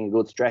giving everything a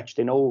good stretch.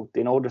 They know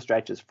the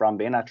stretches from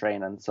being at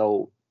training,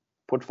 so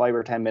put 5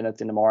 or 10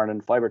 minutes in the morning,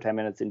 5 or 10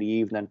 minutes in the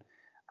evening,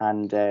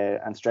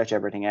 and stretch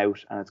everything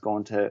out, and it's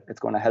going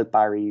to help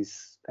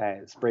Barry's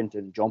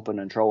sprinting, jumping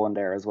and throwing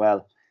there as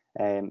well,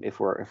 if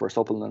we're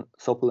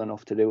supple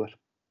enough to do it.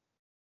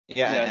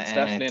 Yeah, it's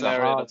definitely an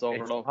area that's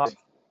overlooked.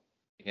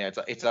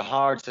 It's a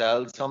hard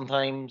sell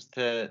sometimes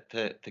to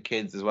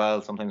kids as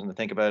well. Sometimes when they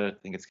think about it,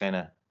 I think it's kind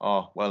of,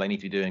 oh well, I need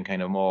to be doing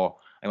kind of more.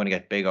 I want to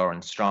get bigger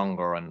and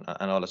stronger and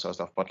all this sort of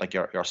stuff. But like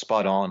you're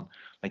spot on.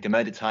 Like the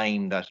amount of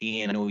time that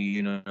Ian, I know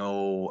you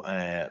know,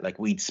 like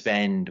we'd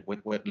spend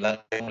with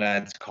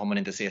lads coming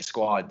in to say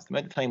squads. The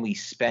amount of time we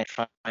spent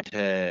trying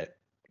to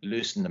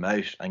loosen them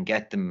out and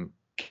get them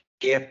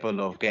capable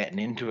of getting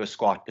into a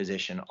squat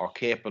position, or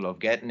capable of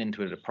getting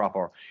into the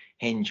proper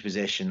hinge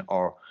position,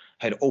 or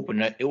how to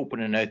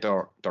opening out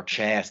their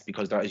chest,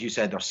 because they're, as you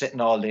said, they're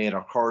sitting all day,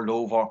 they're curled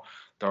over,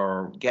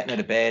 they're getting out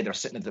of bed, they're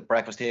sitting at the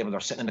breakfast table,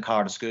 they're sitting in the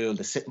car to school,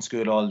 they sit in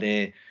school all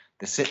day,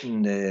 they sit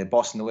in the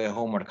bus on the way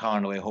home or the car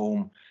on the way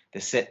home, they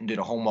sit and do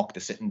the homework, they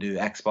sit and do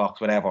Xbox,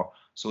 whatever.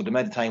 So the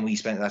amount of time we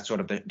spent, that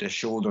sort of the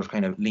shoulders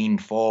kind of lean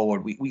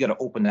forward, we got to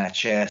open that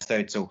chest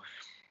out. So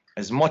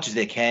as much as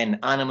they can,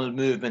 animal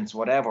movements,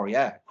 whatever,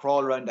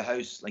 crawl around the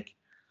house, like,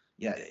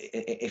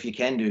 if you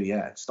can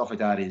do, stuff like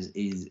that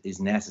is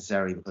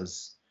necessary,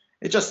 because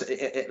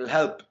it'll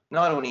help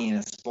not only in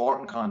a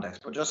sporting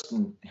context, but just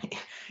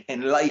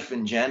in life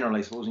in general,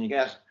 I suppose.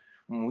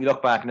 When we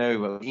look back now,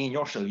 well, Ian,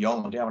 you're still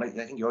young, I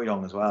think you're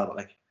young as well, but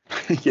like,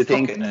 you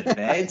think getting out of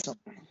bed,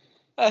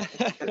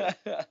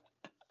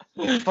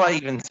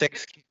 5 and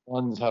 6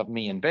 ones have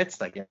me in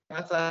bits, like,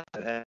 that's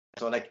that.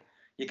 So like,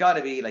 you got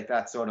to be like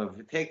that, sort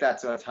of take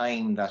that sort of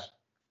time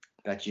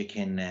that you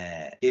can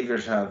give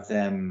yourself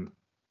them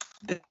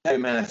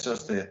 10 minutes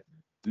just to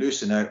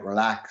loosen out,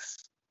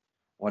 relax,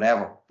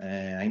 whatever.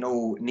 I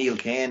know Neil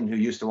Kane, who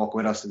used to work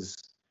with us, is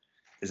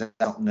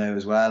something now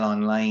as well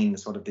online,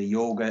 sort of the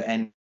yoga,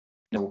 and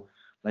you know,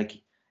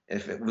 like,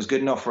 if it was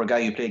good enough for a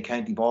guy who played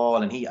county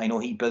ball, and I know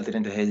he built it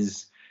into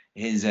his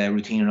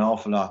routine an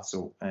awful lot.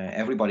 So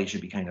everybody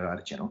should be kind of at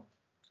it, you know.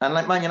 And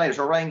like Man United,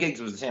 so Ryan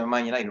Giggs was the same with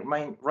Man United.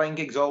 Ryan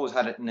Giggs always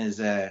had it in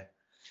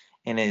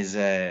his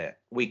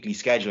weekly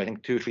schedule. I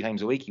think 2 or 3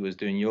 times a week he was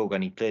doing yoga,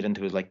 and he played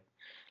into his like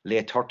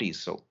late 30s.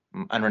 So,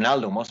 and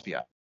Ronaldo must be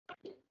at.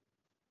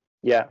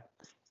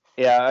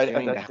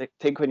 I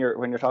think when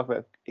you're talking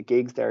about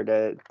gigs there,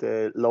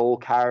 the low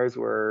cars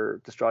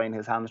were destroying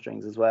his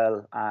hamstrings as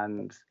well,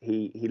 and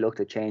he looked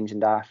at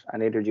changing that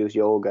and introduced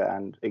yoga.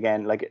 And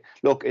again, like,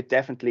 look, it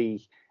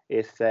definitely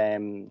it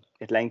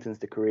lengthens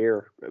the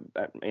career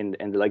in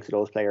the likes of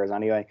those players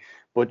anyway.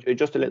 But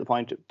just a little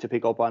point to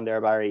pick up on there,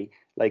 Barry,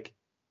 like,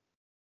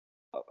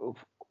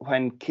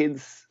 when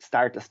kids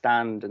start to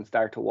stand and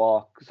start to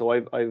walk, so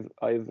I've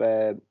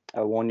a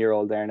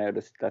 1-year-old there now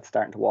that's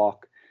starting to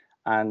walk,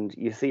 and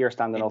you see her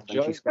standing up,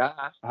 and she's,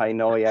 I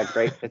know,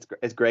 great,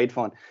 it's great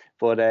fun,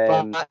 but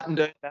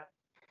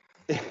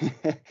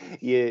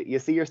you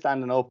see her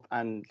standing up,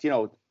 and you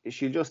know,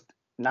 she'll just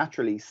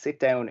naturally sit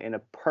down in a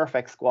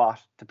perfect squat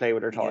to play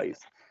with her toys.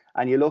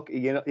 And you look,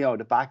 you know,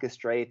 the back is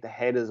straight, the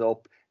head is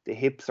up, the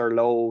hips are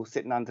low,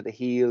 sitting onto the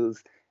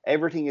heels,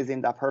 everything is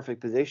in that perfect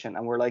position,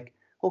 and we're like,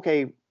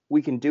 okay,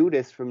 we can do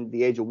this from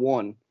the age of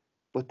 1,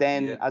 but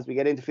then as we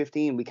get into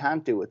 15, we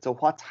can't do it. So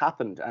what's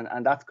happened?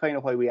 And that's kind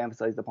of why we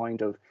emphasize the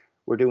point of,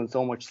 we're doing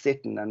so much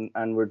sitting,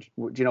 and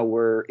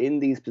we're in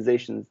these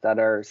positions that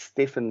are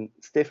stiffening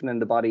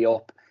the body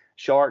up,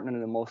 shortening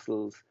the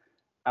muscles,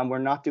 and we're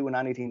not doing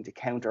anything to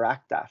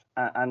counteract that.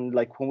 And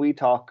like, when we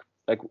talk,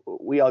 like,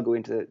 we all go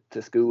into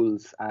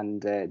schools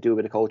and do a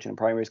bit of coaching in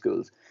primary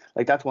schools.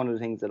 Like, that's one of the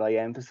things that I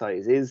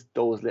emphasize, is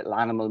those little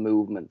animal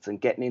movements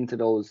and getting into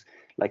those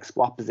like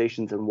squat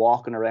positions and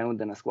walking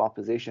around in a squat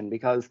position,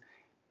 because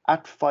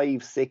at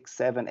 5, 6,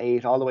 7,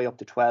 8, all the way up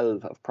to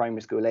 12 of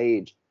primary school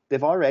age,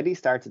 they've already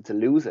started to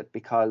lose it,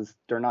 because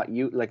they're not,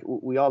 like,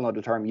 we all know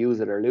the term use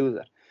it or lose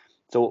it.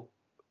 So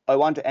I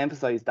want to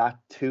emphasize that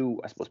to,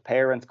 I suppose,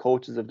 parents,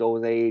 coaches of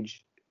those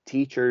age,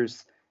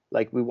 teachers.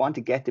 Like, we want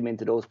to get them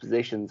into those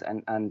positions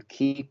and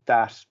keep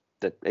that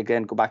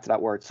again, go back to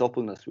that word,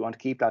 suppleness. We want to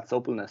keep that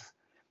suppleness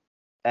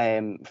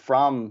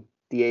from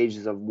the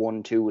ages of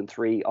 1, 2 and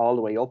 3 all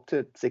the way up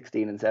to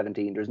 16 and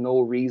 17. There's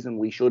no reason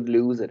we should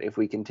lose it if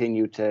we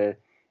continue to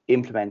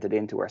implement it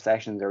into our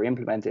sessions, or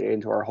implement it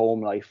into our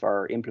home life,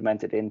 or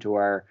implement it into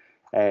our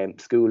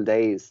school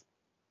days.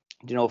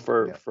 You know,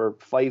 for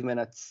 5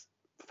 minutes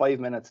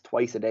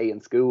twice a day in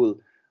school,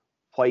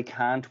 why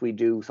can't we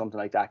do something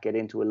like that? Get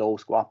into a low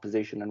squat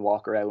position and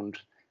walk around.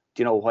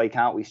 You know, why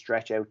can't we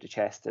stretch out the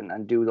chest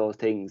and do those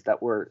things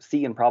that we're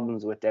seeing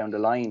problems with down the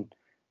line?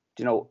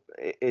 You know,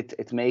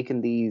 it's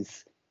making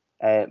these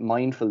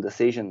mindful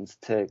decisions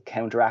to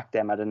counteract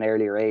them at an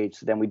earlier age,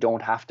 so then we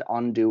don't have to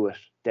undo it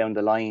down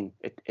the line.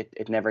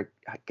 It never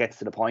gets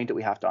to the point that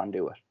we have to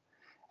undo it.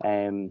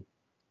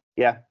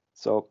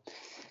 So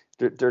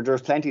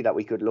there's plenty that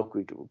we could look.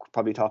 We could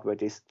probably talk about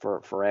this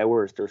for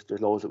hours. There's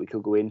loads that we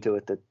could go into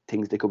it, that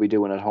things they could be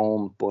doing at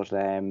home, but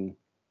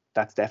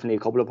that's definitely a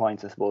couple of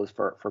points, I suppose,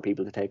 for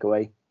people to take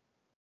away.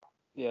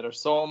 Yeah,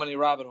 there's so many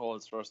rabbit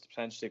holes for us to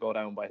potentially go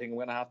down, but I think I'm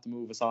going to have to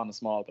move us on a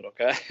small bit,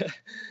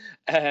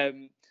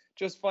 okay?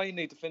 Just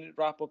finally, to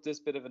wrap up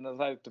this bit of an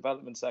athletic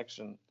development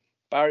section,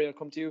 Barry, I'll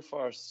come to you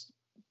first.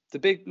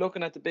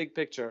 Looking at the big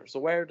picture, so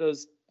where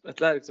does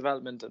athletic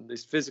development and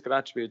these physical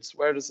attributes,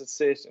 where does it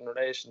sit in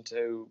relation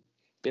to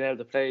being able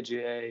to play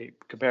GAA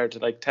compared to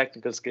like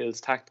technical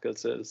skills, tactical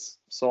skills,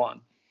 so on?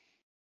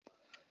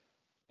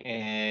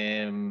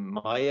 In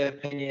my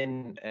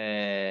opinion,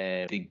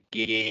 the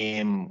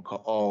game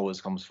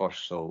always comes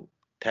first. So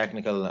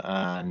technical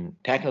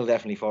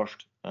definitely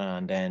first,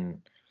 and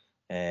then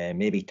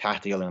maybe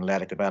tactical and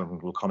athletic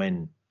development will come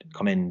in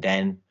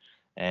then.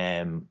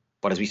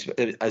 But as we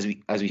said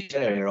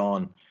earlier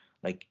on,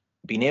 like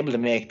being able to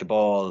make the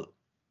ball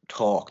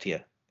talk to you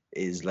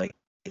is like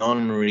an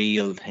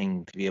unreal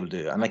thing to be able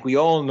to do. And like we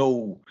all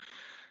know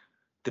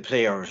the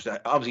players,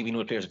 obviously we know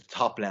the players at the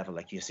top level,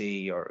 like you see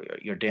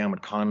your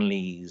Diarmuid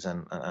Connollys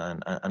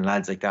and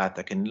lads like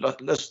that can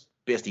just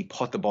basically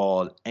put the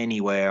ball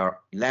anywhere,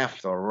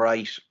 left or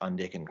right, and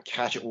they can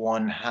catch it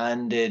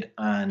one-handed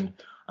and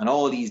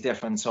all these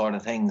different sort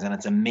of things, and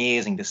it's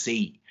amazing to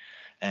see.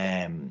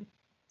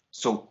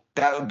 So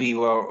that would be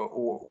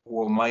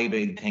where my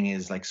big thing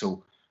is. Like,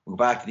 so we'll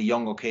go back to the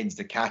younger kids,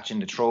 the catching,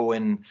 the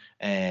throwing,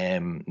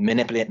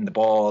 manipulating the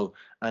ball,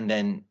 and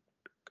then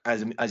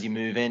as you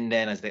move in,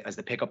 then as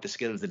they pick up the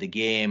skills of the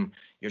game,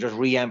 you're just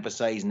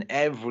re-emphasizing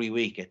every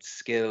week it's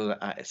skill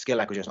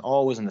acquisition,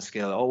 always in the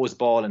skill, always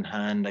ball in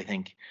hand. I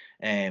think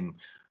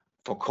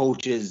for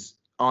coaches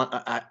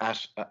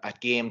at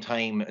game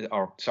time,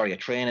 or sorry, at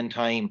training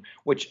time,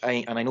 which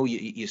I know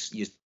you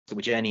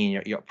with Jenny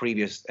in your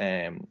previous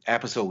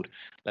episode,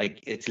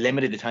 like it's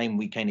limited the time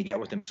we kind of get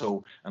with them.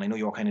 So, and I know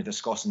you're kind of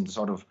discussing the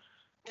sort of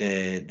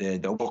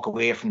the walk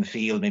away from the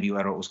field, maybe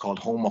whether it was called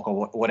homework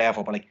or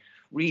whatever, but like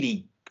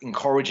really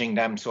encouraging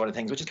them sort of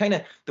things, which is kind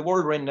of the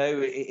world we're in now.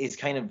 Is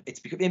kind of, it's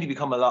maybe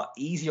become a lot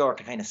easier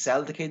to kind of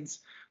sell to kids,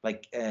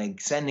 like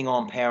sending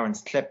on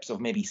parents clips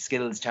of maybe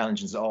skills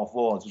challenges off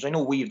walls, which I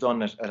know we've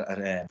done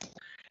at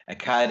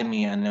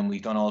academy, and then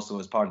we've done also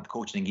as part of the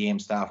coaching and game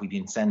staff. We've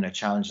been sending a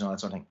challenge and all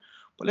that sort of thing.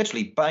 But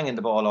literally banging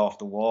the ball off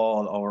the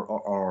wall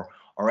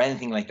or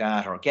anything like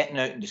that, or getting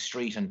out in the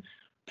street and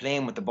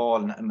playing with the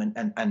ball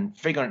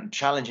and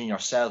challenging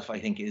yourself, I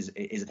think is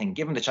a thing.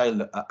 Giving the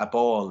child a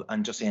ball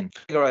and just saying,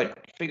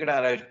 figure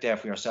that out there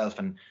for yourself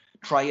and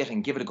try it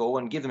and give it a go,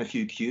 and give them a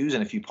few cues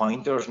and a few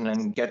pointers and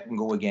then get and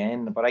go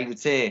again. But I would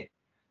say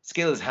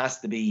skills has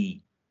to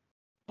be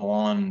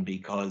one,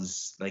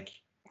 because like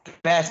the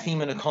best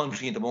team in the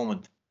country at the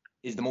moment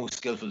is the most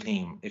skillful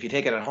team. If you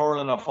take it at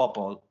hurling or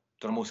football,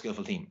 they're the most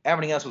skillful team.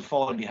 Everything else will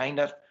fall in behind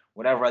that,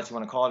 whatever else you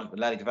want to call it,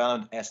 athletic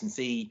development,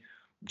 S&C,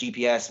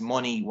 GPS,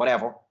 money,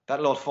 whatever,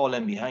 that'll all fall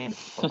in behind.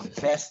 But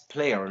the best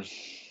players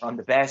on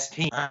the best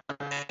team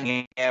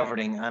and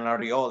everything and are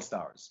the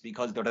all-stars,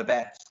 because they're the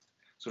best.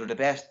 So they're the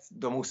best,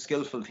 the most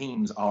skillful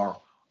teams are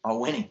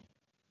winning.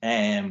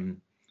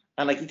 And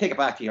like you take it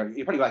back to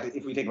if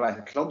we take it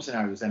back to club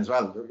scenarios then as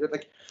well,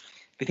 like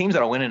the teams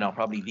that are winning are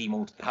probably the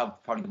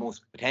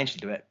most potential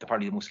to it. They're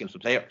probably the most skillful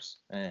players.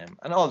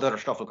 And all the other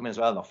stuff will come in as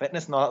well. Their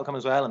fitness and all that will come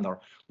as well, and their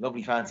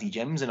lovely fancy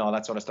gyms and all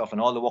that sort of stuff, and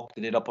all the work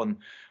they did up on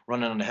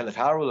running on the hill of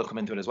Tower will come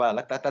into it as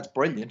well. That's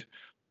brilliant.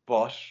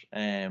 But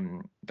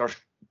there's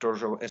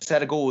a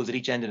set of goals at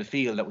each end of the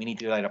field that we need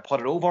to either put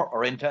it over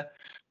or into.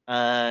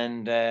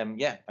 And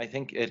I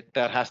think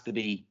that has to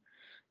be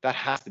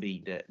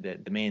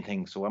the main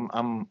thing. So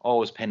I'm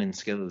always pinning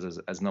skills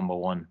as number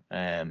one.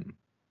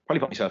 Probably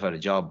put myself out of a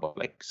job, but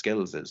like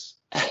skills is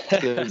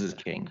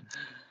king.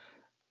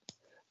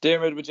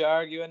 Diarmuid, would you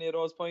argue any of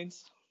those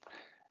points?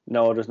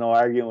 No, there's no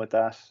arguing with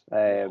that.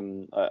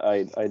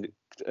 I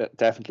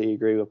definitely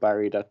agree with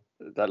Barry that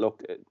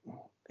look,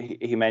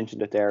 he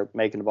mentioned it there,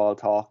 making the ball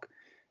talk.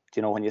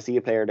 You know, when you see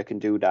a player that can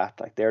do that,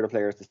 like they're the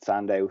players that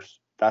stand out.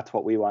 That's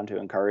what we want to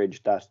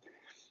encourage, that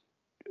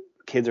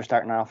kids are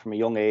starting off from a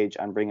young age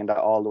and bringing that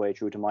all the way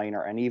through to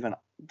minor, and even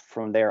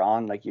from there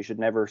on, like you should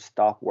never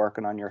stop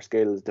working on your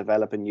skills,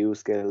 developing new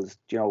skills,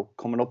 you know,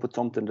 coming up with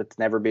something that's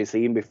never been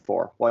seen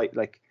before. Why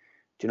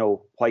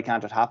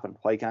can't it happen?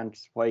 Why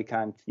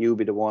can't you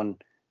be the one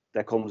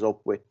that comes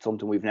up with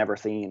something we've never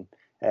seen?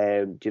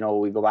 You know,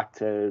 we go back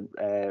to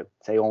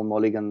say Owen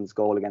Mulligan's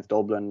goal against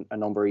Dublin a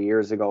number of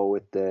years ago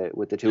with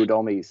the two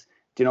dummies.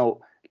 You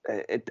know,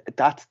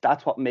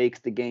 that's what makes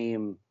the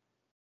game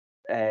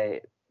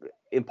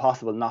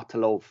impossible not to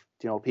love.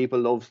 You know, people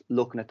love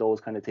looking at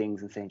those kind of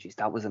things and saying, geez,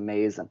 that was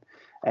amazing.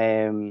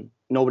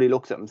 Nobody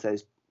looks at him and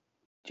says,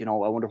 you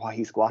know, I wonder why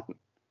he's squatting.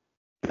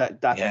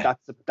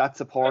 That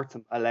supports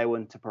him,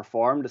 allowing to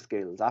perform the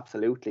skills.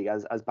 Absolutely.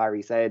 As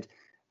Barry said,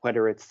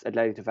 whether it's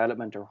athletic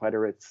development or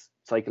whether it's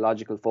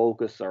psychological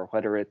focus or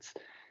whether it's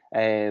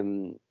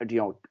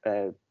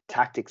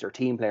tactics or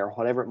team play or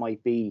whatever it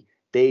might be,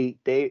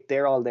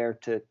 they're all there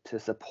to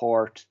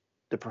support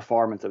the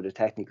performance of the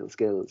technical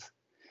skills.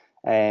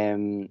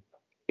 So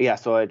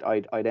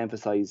I'd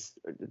emphasize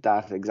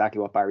that,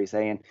 exactly what Barry's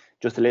saying.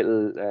 Just a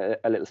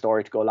little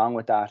story to go along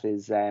with that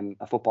is a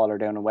footballer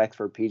down in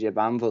Wexford, PJ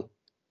Banville.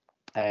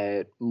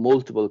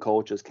 Multiple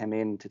coaches came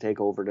in to take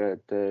over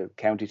the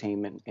county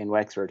team in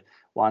Wexford,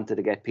 wanted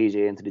to get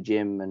PJ into the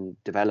gym and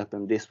develop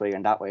him this way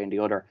and that way and the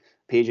other.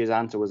 PJ's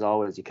answer was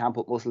always, you can't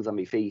put muscles on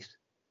my feet.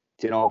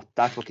 You know,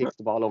 that's what kicks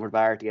the ball over the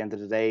bar at the end of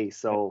the day.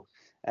 So,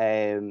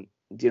 and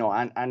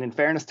in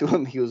fairness to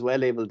him, he was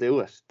well able to do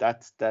it.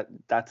 That's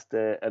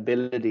the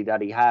ability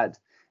that he had.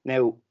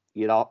 Now,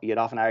 you'd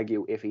often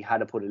argue if he had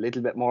to put a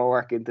little bit more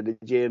work into the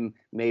gym,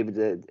 maybe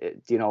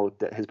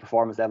his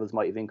performance levels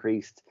might have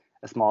increased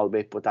a small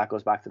bit, but that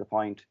goes back to the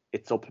point.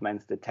 It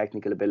supplements the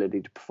technical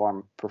ability to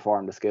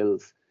perform the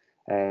skills.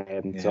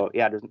 So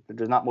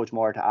there's not much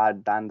more to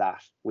add than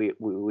that.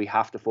 We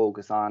have to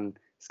focus on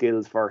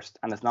skills first,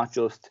 and it's not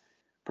just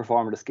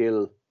performing the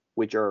skill,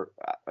 which are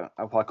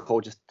what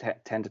coaches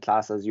tend to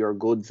class as your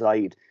good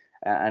side.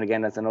 And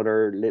again, that's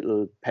another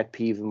little pet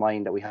peeve of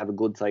mine, that we have a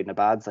good side and a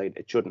bad side.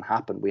 It shouldn't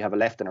happen. We have a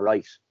left and a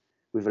right.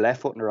 We have a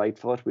left foot and a right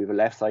foot. We have a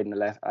left side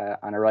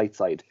and a right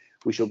side.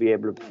 We should be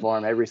able to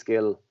perform every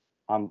skill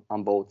on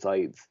both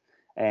sides.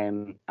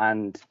 And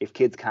if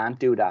kids can't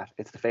do that,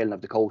 it's the failing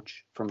of the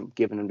coach from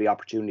giving them the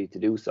opportunity to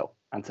do so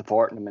and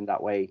supporting them in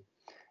that way.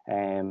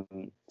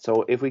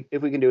 So if we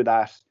can do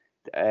that,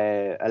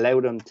 allow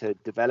them to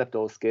develop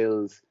those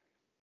skills,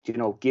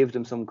 give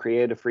them some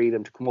creative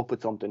freedom to come up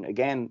with something.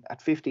 Again,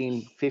 at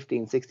 15,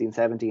 16,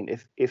 17,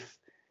 if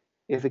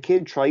a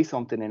kid tries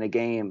something in a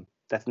game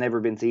that's never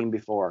been seen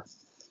before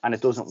and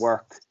it doesn't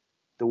work,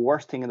 the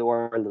worst thing in the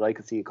world that I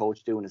could see a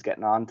coach doing is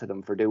getting on to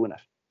them for doing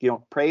it.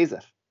 Praise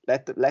it.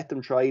 Let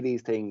them try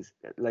these things.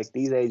 Like,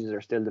 these ages are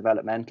still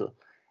developmental,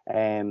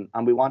 and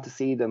we want to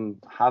see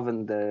them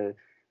having the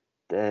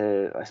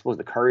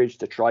courage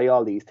to try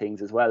all these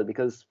things as well,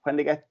 because when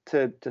they get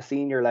to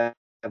senior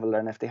level,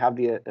 and if they have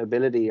the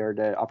ability or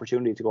the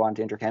opportunity to go on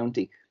to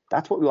intercounty,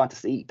 that's what we want to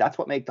see. That's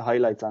what make the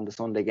highlights on the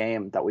Sunday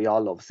game that we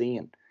all love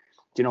seeing.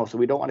 So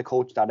we don't want to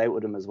coach that out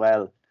with them as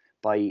well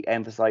by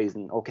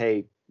emphasizing,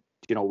 okay,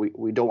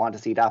 we don't want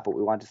to see that, but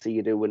we want to see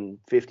you doing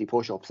 50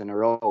 push-ups in a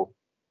row.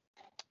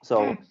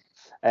 So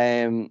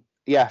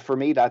for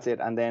me, that's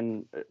it. And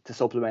then to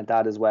supplement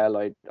that as well,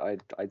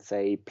 I'd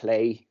say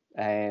play.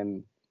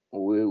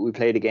 We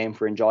play the game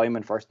for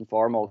enjoyment first and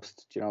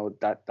foremost.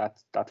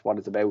 That's what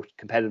it's about.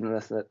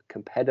 Competitiveness,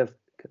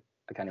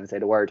 I can't even say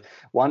the word.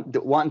 Want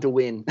to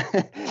win.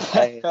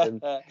 That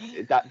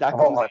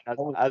comes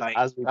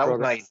as we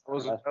progress. That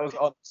was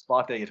on the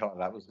spot that you thought.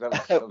 That was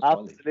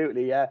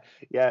absolutely, yeah.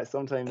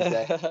 Sometimes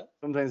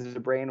the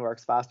brain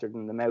works faster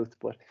than the mouth,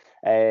 but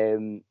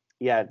the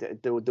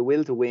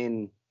will to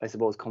win, I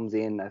suppose, comes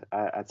in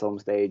at some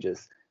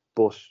stages.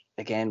 But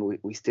again,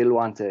 we still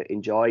want to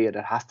enjoy it.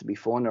 It has to be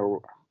fun,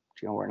 or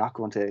we're not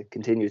going to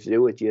continue to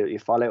do it. You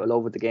fall out of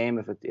love with the game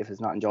if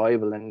it's not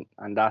enjoyable, and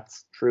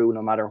that's true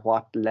no matter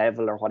what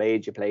level or what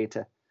age you play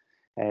to.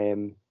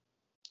 A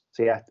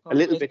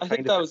little bit. I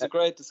think that was a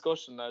great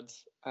discussion,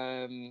 lads.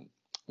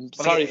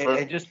 Sorry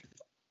for just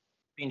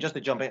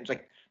to jump in. It's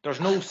like, there's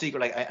no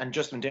secret. Like, and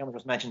just when Diarmuid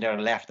just mentioned there,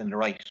 the left and the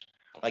right.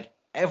 Like,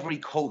 every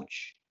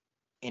coach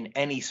in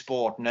any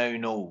sport now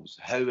knows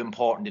how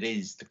important it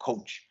is to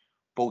coach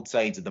both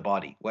sides of the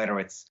body, whether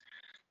it's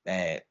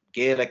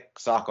Gaelic,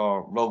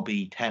 soccer,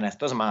 rugby, tennis,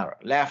 doesn't matter.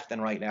 Left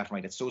and right.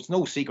 So it's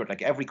no secret.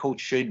 Like, every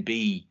coach should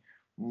be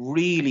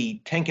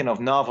really thinking of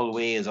novel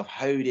ways of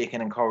how they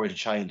can encourage a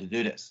child to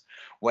do this.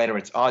 Whether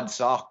it's odd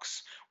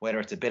socks, whether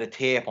it's a bit of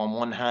tape on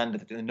one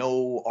hand,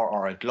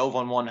 or a glove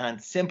on one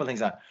hand, simple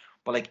things like that.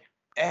 But like,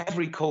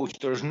 every coach,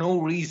 there's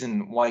no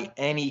reason why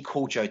any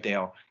coach out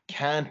there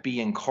can't be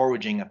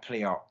encouraging a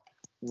player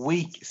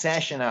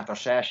session after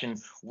session,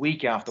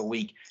 week after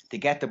week, to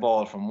get the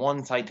ball from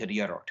one side to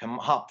the other, to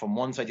hop from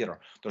one side to the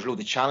other. There's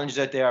loads of challenges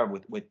out there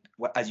with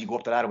as you go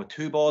up the ladder with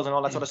 2 balls and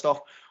all that sort of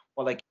stuff.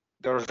 But like,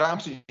 there's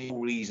absolutely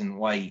no reason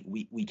why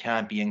we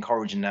can't be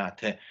encouraging that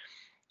to,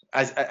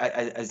 as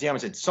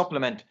Diarmuid said,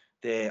 supplement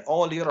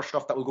all the other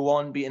stuff that will go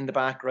on, be in the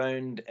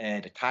background,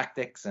 the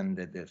tactics and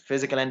the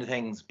physical end of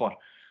things. But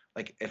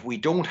like, if we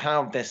don't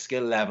have this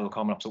skill level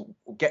coming up, so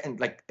getting,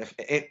 like,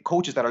 if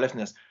coaches that are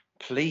listening to this,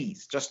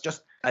 please just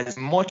as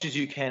much as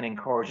you can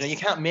encourage. You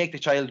can't make the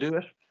child do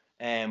it,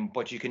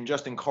 but you can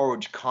just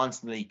encourage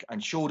constantly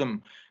and show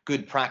them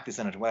good practice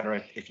in it, whether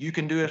if you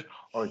can do it,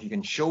 or if you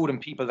can show them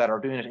people that are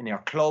doing it in your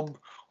club,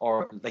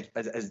 or like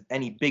as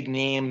any big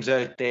names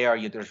out there.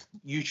 There's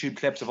YouTube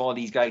clips of all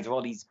these guys, of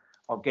all these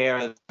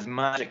girls,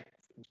 magic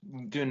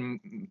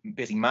doing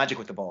basically magic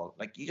with the ball.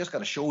 Like, you just got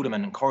to show them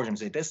and encourage them,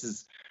 say, this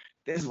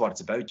is what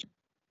it's about.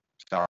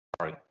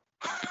 Sorry.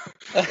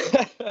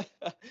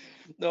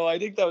 No, I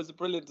think that was a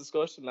brilliant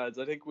discussion, lads.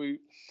 I think we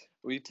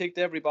ticked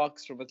every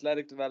box from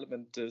athletic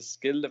development to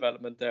skill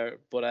development there,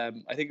 but I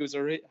think it was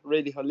a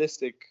really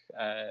holistic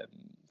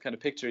kind of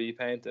picture you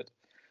painted.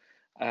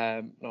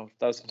 No,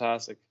 that was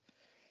fantastic.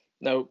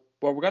 Now,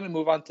 what we're going to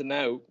move on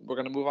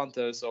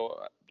to,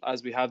 so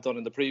as we have done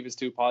in the previous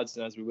two pods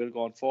and as we will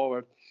going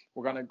forward,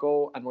 we're going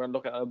to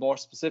look at a more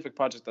specific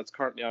project that's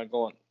currently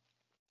ongoing.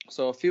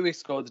 So a few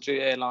weeks ago, the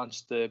GAA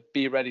launched the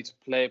Be Ready to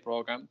Play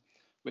program,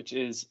 which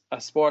is a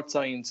sports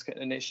science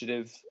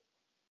initiative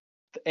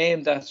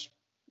aimed at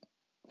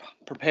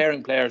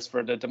preparing players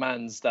for the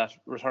demands that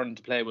return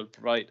to play will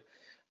provide.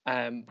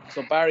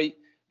 So Barry,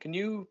 can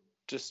you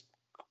just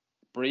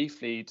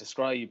briefly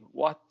describe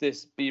what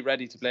this Be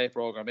Ready to Play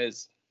program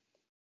is?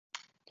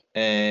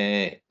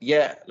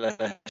 Yeah,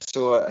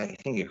 so I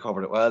think you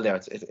covered it well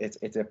there.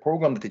 It's a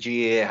program that the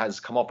GAA has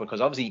come up with,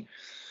 because obviously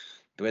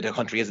the way the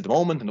country is at the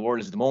moment and the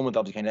world is at the moment,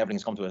 obviously kind of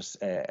everything's come to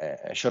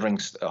a shuddering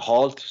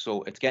halt.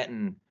 So it's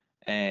getting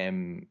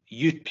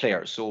youth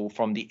players, so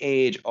from the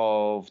age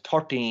of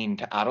 13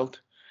 to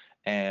adult,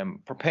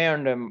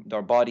 preparing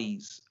their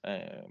bodies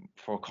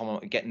for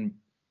getting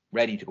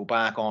ready to go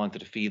back onto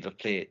the field of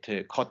play,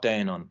 to cut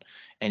down on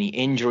any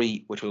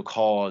injury which will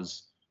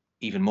cause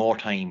even more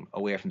time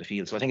away from the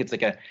field. So I think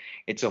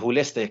it's a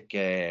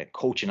holistic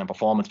coaching and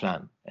performance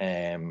plan,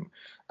 and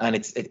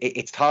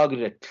it's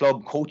targeted at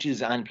club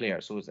coaches and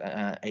players. So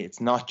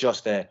it's not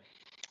just a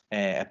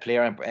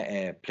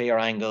player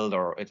angled,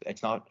 or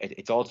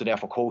it's also there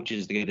for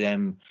coaches to give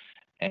them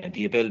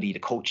the ability to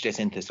coach this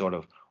into sort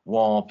of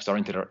warm-ups or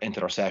into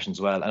their sessions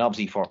as well, and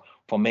obviously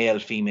for male,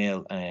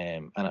 female,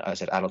 and as I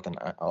said, adult and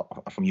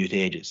from youth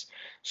ages.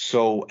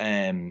 So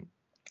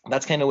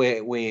that's kind of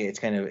way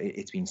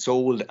it's been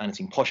sold and it's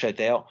been pushed out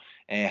there.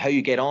 How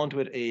you get onto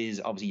it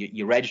is obviously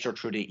you register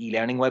through the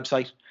e-learning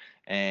website,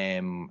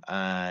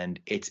 and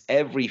it's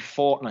every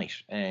fortnight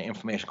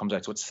information comes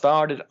out. So it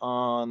started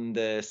on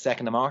the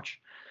 2nd of March,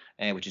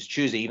 which is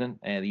Tuesday evening.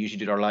 They usually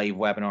do their live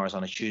webinars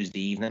on a Tuesday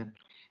evening,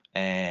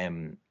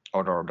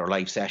 or their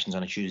live sessions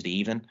on a Tuesday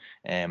evening,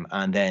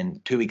 and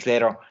then 2 weeks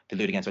later they'll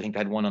do it again. So I think they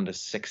had one on the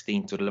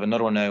 16th, so they'll have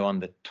another one now on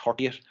the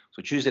 30th.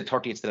 So Tuesday the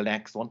 30th is the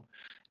next one.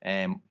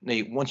 Now,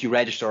 once you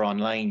register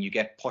online, you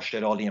get pushed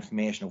out all the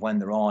information of when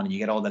they're on, and you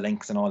get all the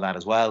links and all that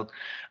as well.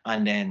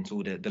 And then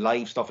so the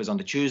live stuff is on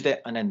the Tuesday,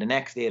 and then the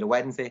next day, the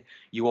Wednesday,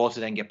 you also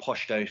then get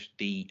pushed out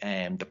the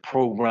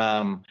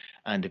program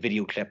and the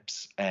video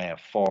clips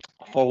for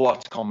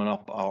what's coming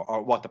up,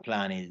 or what the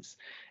plan is.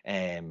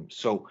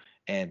 So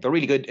they're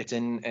really good. It's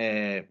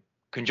in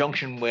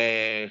conjunction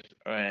with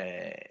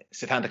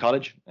Teather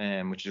College,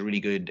 which is a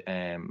really good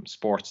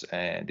sports. They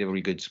have a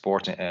really good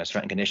sports strength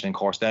and conditioning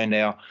course down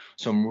there.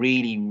 Some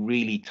really,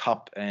 really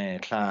top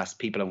class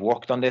people have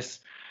worked on this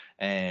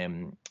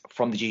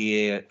from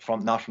the GAA,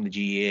 not from the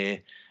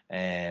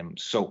GAA.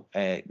 So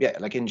yeah,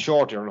 like in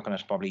short, you're looking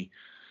at probably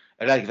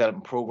athletic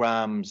development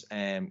programs,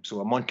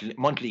 so a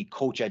monthly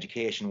coach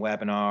education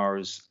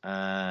webinars,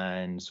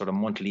 and sort of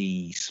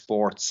monthly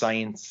sports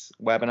science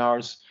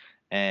webinars.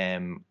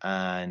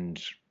 And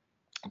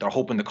they're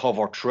hoping to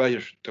cover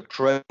throughout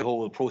the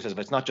whole process.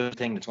 But it's not just a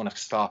thing that's going to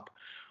stop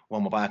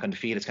when we're back on the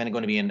field. It's kind of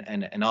going to be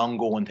an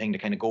ongoing thing to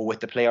kind of go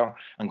with the player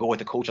and go with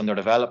the coach on their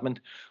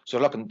development. So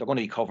they're going to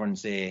be covering,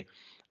 say,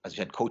 as I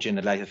said, coaching,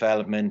 athletic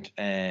development,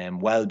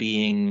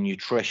 well-being,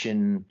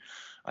 nutrition,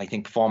 I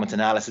think performance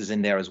analysis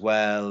in there as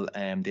well.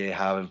 They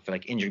have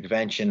like injury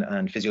prevention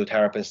and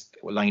physiotherapists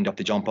lined up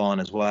to jump on,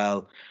 as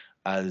well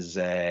as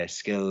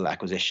skill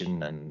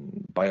acquisition and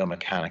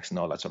biomechanics and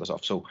all that sort of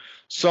stuff. So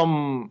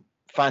some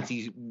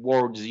fancy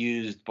words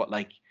used, but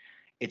like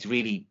it's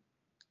really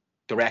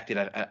directed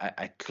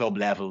at club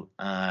level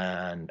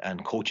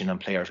and coaching and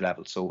players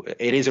level. So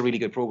it is a really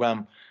good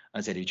program.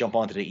 As I said, if you jump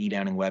onto the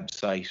e-learning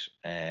website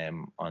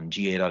on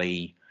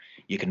ga.ie,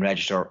 you can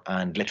register,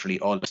 and literally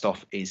all the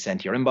stuff is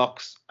sent to your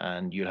inbox,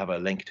 and you'll have a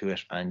link to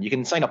it. And you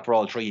can sign up for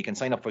all three. You can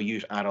sign up for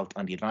youth, adult,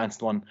 and the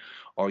advanced one,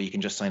 or you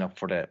can just sign up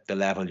for the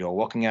level you're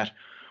working at.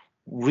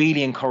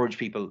 Really encourage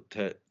people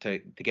to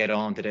get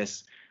on to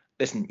this.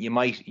 Listen, you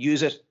might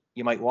use it,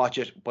 you might watch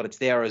it, but it's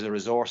there as a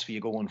resource for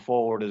you going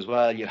forward as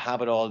well. You'll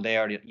have it all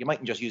there. You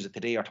mightn't just use it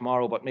today or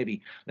tomorrow, but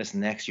maybe listen,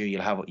 next year you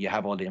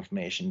have all the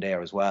information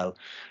there as well.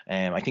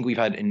 I think we've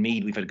had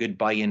good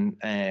buy-in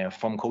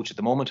from coach at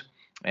the moment.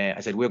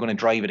 I said we're going to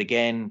drive it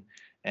again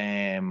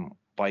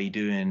by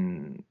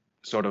doing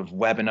sort of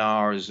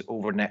webinars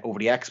over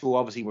the expo.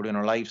 Obviously, we're doing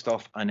our live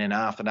stuff, and then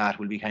after that,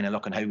 we'll be kind of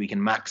looking how we can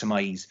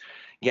maximise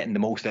getting the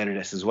most out of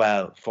this as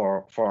well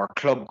for our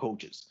club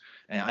coaches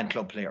and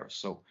club players.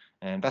 So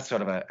that's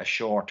sort of a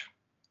shortened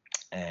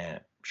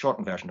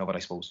version of it, I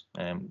suppose.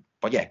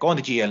 But yeah, go on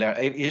to GAA.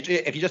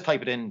 If you just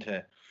type it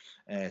into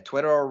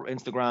Twitter or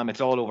Instagram,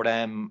 it's all over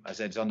them. As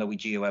I said, it's on the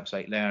GAA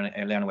website, learn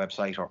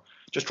website, or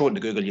just throw it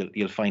into Google.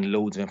 You'll find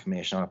loads of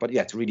information on it. But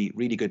yeah, it's a really,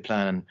 really good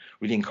plan, and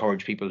really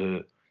encourage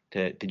people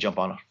to jump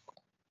on it.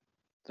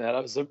 Yeah,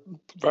 that was a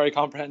very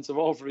comprehensive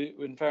overview.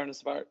 In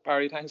fairness,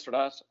 Barry, thanks for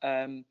that.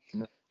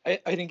 I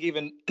think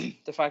even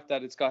the fact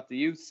that it's got the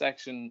youth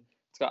section,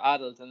 it's got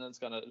adult, and then it's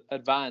got an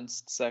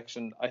advanced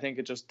section. I think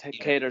it just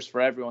caters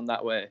for everyone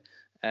that way.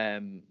 I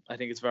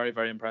think it's very,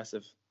 very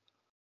impressive.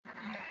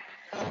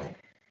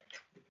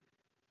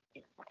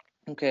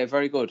 Okay,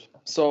 very good.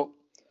 So,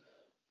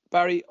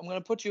 Barry, I'm going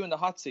to put you in the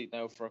hot seat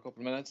now for a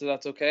couple of minutes, if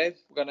that's okay.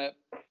 We're going to,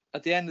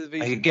 at the end of the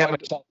video, I could get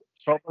myself in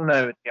trouble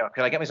now. Yeah,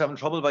 could I get myself in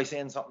trouble by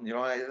saying something? You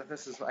know,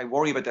 I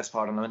worry about this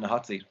part, and I'm in the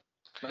hot seat.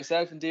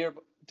 Myself and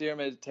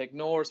Diarmuid take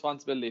no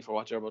responsibility for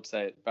what you're about to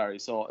say, Barry.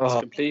 So it's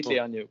completely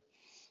on you.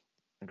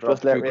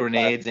 Just let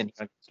grenades in.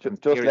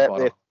 Just let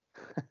rip.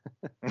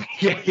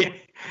 Yeah.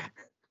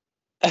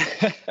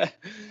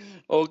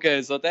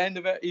 Okay, so at the end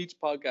of each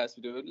podcast,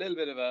 we do a little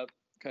bit of a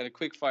kind of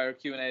quick fire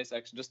Q&A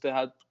section, just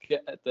to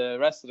get the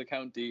rest of the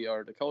county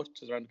or the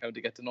coaches around the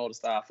county get to know the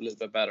staff a little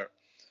bit better.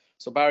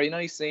 So Barry,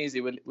 nice and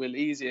easy, we'll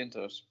ease you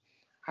into it.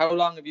 How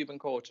long have you been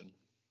coaching?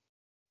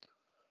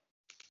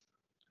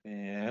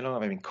 How long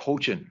have I been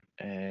coaching?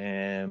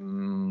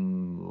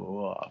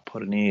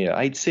 Put in here.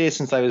 I'd say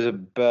since I was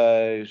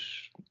about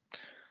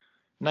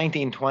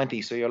 19,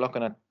 20. So you're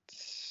looking at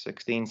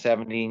 16,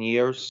 17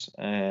 years.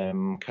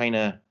 Kind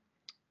of,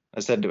 I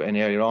said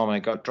earlier on, I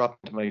got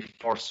dropped into my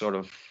first sort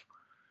of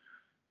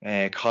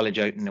college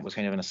out, and it was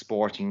kind of in a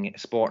sporting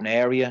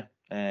area.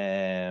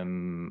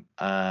 And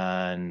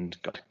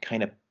got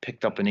kind of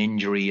picked up an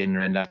injury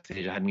in that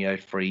stage. It had me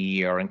out for a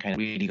year, and kind of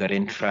really got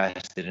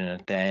interested in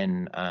it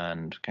then,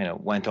 and kind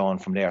of went on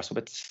from there. So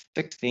it's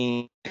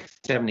 16,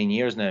 17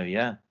 years now,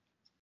 yeah.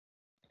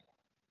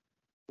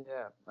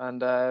 Yeah,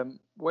 and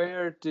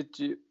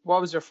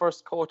what was your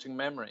first coaching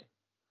memory?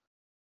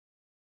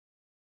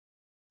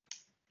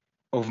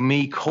 Of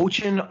me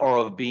coaching or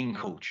of being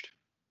coached?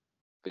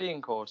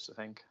 Being coached, I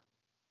think.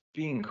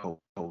 Being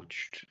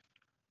coached.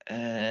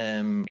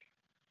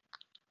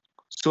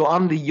 So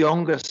I'm the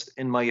youngest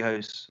in my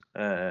house.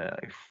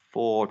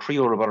 For 3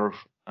 older brothers,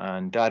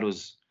 and dad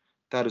was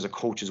a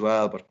coach as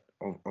well, but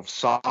of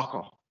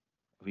soccer.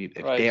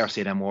 If Right. dare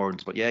say them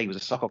words, but yeah, he was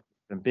a soccer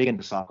and big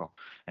into soccer.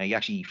 And he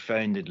actually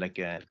founded like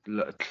a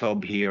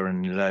club here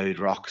in Loud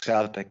Rock,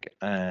 Celtic.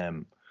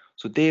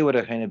 So they would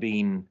have kind of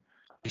been.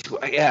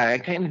 Yeah, I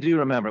kind of do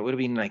remember. It would have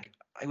been like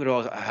I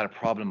had a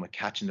problem with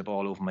catching the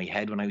ball over my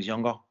head when I was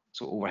younger.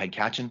 So overhead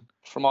catching.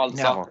 From all the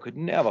soccer. Could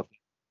never.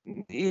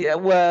 Yeah,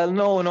 well,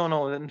 no.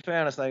 In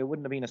fairness, I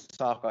wouldn't have been a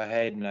soccer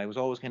head, and I was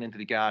always kind of into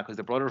the GAA because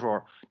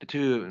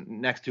the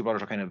next two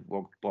brothers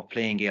were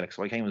playing Gaelic,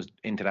 so I kind of was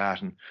into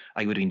that, and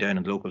I would have been down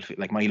in the local,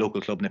 like my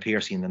local club in the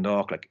Piercy in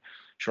Dundalk. Like,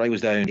 sure, I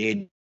was down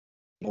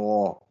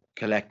or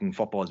collecting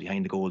footballs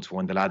behind the goals for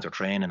when the lads are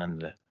training,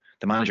 and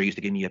the manager used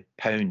to give me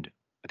 £1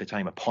 at the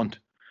time, a punt.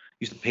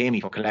 Used to pay me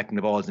for collecting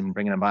the balls and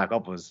bringing them back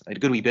up. I had a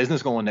good wee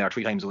business going there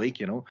 3 times a week,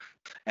 you know.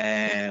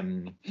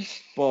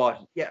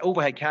 But yeah,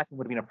 overhead catching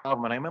would have been a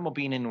problem. And I remember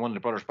being in one of the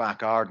brothers' back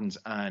gardens,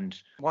 and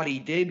what he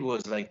did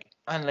was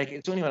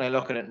it's only when I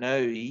look at it now,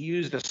 he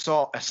used a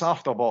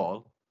softer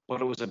ball,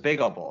 but it was a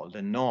bigger ball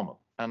than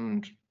normal.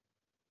 And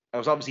it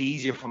was obviously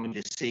easier for me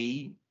to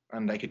see,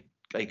 and I could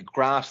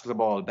grasp the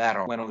ball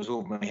better when it was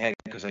over my head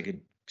because I could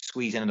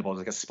squeeze in the ball. It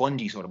was like a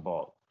spongy sort of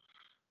ball.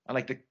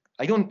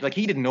 And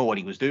he didn't know what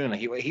he was doing.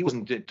 Like he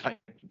wasn't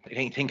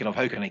thinking of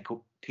how can I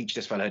teach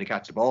this fella how to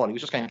catch the ball. He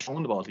was just kind of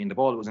throwing the ball to me, and the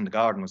ball that was in the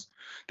garden was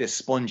this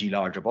spongy,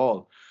 larger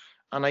ball.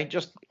 And I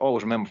just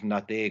always remember from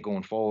that day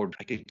going forward,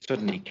 I could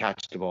suddenly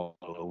catch the ball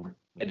over,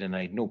 and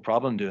I had no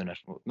problem doing it.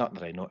 Not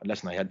that I know,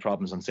 unless I had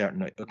problems on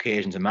certain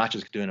occasions and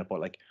matches doing it,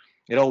 but like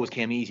it always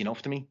came easy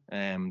enough to me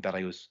that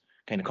I was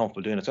kind of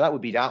comfortable doing it. So that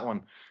would be that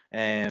one.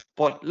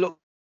 But local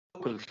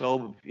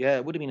club, yeah,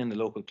 it would have been in the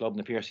local club in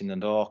the Piercy in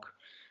Dundalk.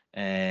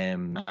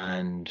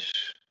 And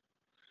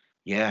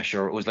yeah,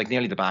 sure, it was like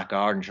nearly the back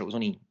garden. Sure, it was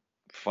only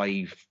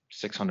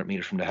 500-600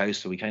 meters from the house,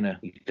 so we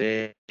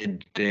did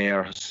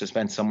there,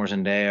 spent summers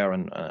in there,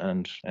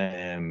 and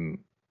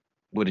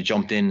would have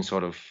jumped in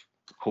sort of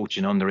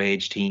coaching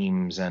underage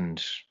teams,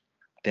 and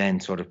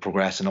then sort of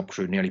progressing up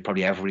through nearly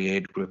probably every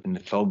age group in the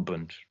club,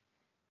 and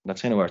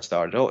that's kind of where it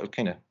started. Oh, it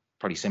kind of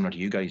pretty similar to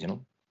you guys, you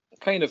know.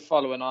 Kind of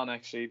following on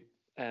actually,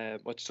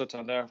 what you touched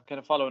on there, kind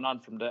of following on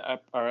from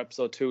our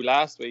episode 2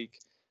 last week.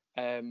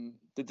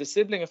 Did the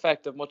sibling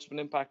effect have much of an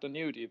impact on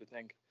you, do you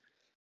think?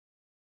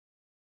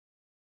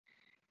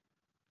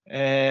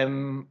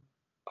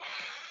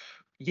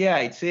 Yeah,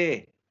 I'd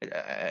say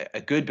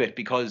a good bit,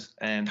 because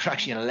there's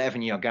actually an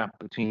 11-year gap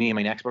between me and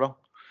my next brother.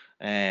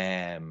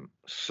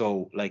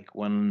 So like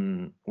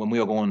when we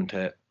were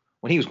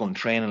when he was going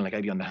training, like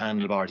I'd be on the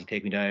handlebars, he'd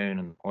take me down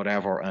and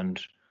whatever, and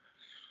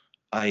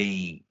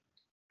I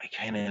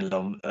kind of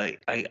love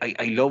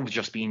I love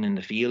just being in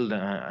the field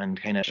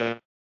and kind of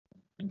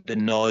the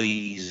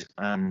noise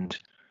and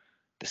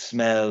the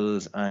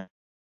smells, and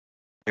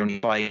you're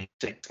 5,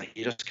 6, like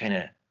you just kind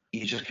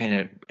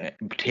of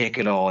take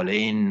it all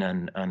in,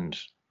 and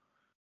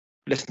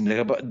listen, none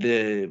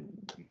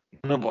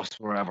of us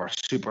were ever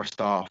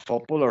superstar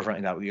footballers or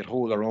anything like that. We could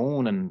hold our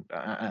own and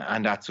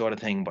that sort of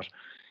thing, but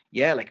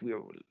yeah, like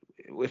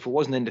if it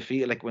wasn't in the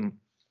field, like when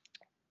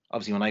I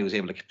was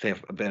able to play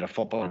a bit of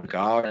football in the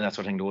garden and that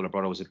sort of thing, the older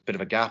brother was a bit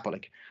of a gap, but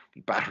like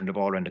we battering the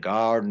ball around the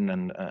garden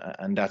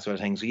and that sort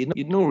of thing. So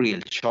you'd no real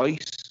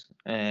choice,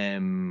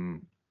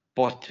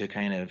 but to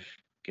kind of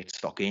get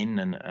stuck in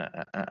and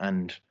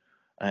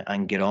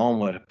get on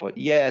with it. But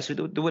yeah, so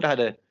they would have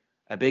had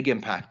a big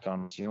impact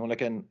on us,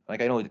 like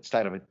I know it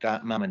started with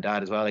that mum and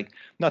dad as well. Like,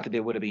 not that they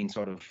would have been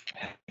sort of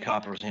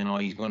helicopters,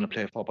 he's going to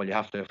play football, you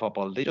have to play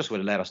football. They just would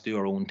have let us do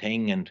our own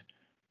thing and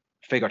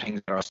figure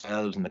things out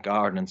ourselves in the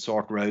garden and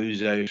sort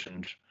rows out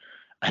and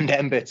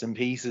then bits and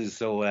pieces.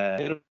 So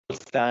it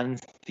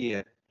stands to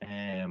you.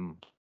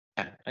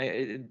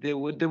 They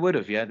would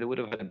have had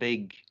a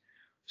big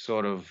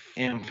sort of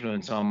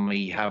influence on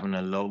me having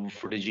a love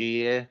for the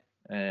GAA.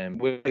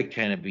 We've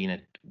kind of been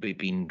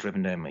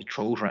driven down my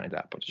throat around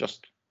that, but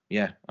just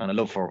and a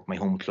love for my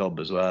home club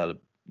as well.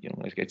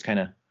 It's kind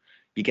of,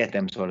 you get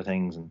them sort of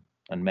things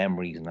and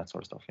memories and that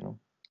sort of stuff.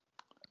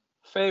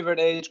 Favorite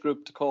age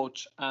group to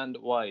coach and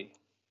why?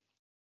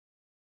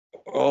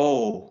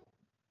 Oh,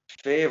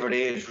 favorite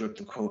age group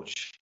to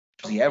coach.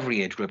 Obviously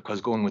every age group,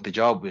 because going with the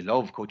job, we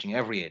love coaching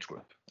every age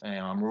group.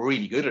 I'm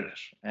really good at it.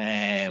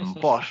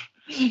 But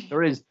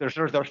there's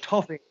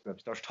tough age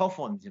groups. There's tough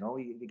ones.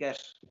 You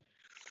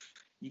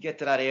get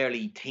to that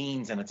early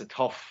teens and it's a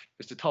tough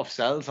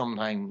sell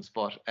sometimes.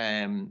 But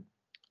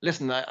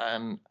listen,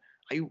 I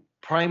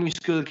primary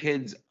school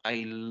kids,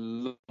 I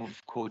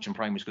love coaching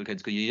primary school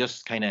kids, because you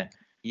just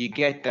you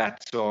get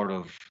that sort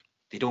of,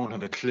 they don't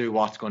have a clue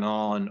what's going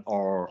on,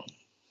 or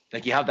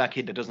like you have that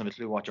kid that doesn't have a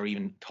clue what you're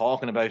even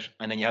talking about,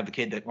 and then you have the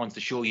kid that wants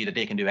to show you that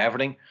they can do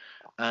everything,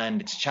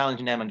 and it's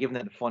challenging them and giving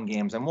them the fun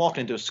games. I'm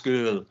walking into a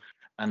school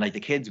and like the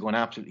kids going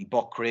absolutely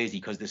buck crazy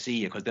because they see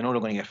you, because they know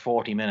they're going to get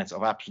 40 minutes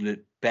of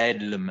absolute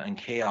bedlam and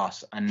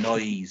chaos and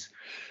noise.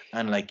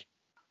 And like,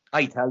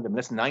 I tell them,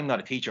 listen, I'm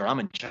not a teacher, I'm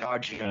in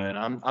charge here, and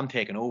I'm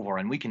taking over,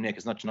 and we can make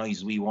as much noise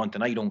as we want,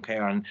 and I don't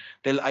care. And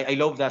I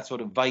love that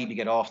sort of vibe you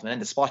get off, and then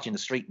they spot you in the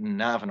street in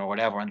Navan or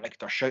whatever, and like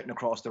they're shouting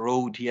across the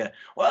road to you,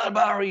 well,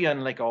 Barry,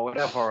 and like, or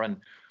whatever, and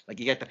like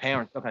you get the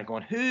parents looking at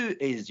going, who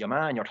is your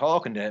man you're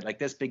talking to? Like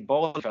this big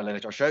bald fella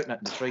that you're shouting at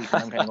in the street,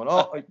 and I'm kind of going,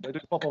 oh, I do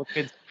football with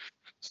kids.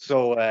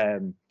 So I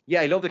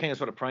love the kind of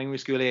sort of primary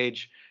school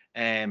age.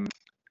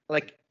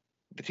 Like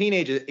the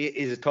teenage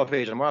is a tough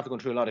age, and we're after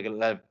going through a lot of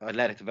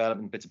athletic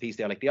development bits and pieces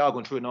there. Like they are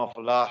going through an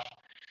awful lot,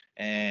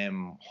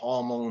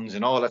 hormones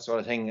and all that sort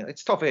of thing.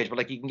 It's a tough age, but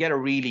like you can get a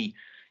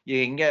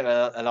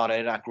lot out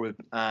of that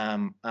group.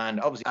 And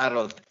obviously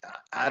adults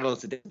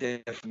a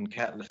different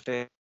kettle of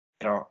fish.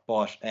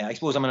 But I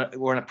suppose I'm in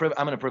a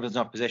privileged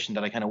enough position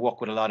that I kind of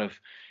work with a lot of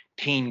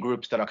teen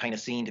groups that are kind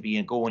of seen to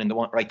be going in the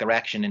right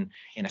direction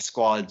in a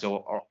squads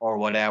or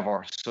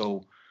whatever.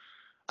 So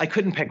I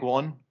couldn't pick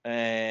one,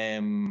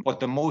 but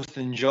the most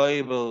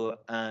enjoyable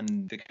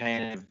and the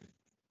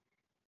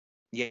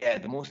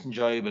most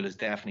enjoyable is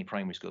definitely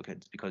primary school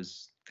kids,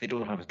 because they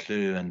don't have a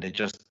clue and they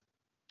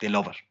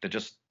love it.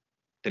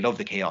 They love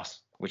the chaos,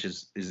 which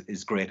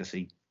is great to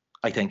see,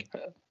 I think.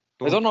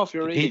 I don't know if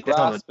you're really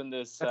grasping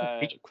this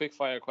quick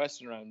fire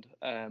question round.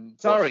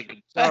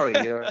 Sorry.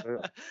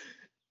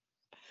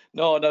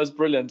 No, that was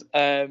brilliant.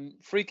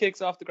 Free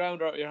kicks off the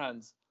ground or out of your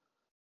hands?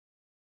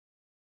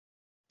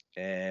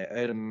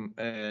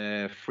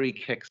 Free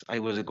kicks, I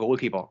was a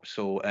goalkeeper,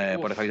 so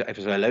but if I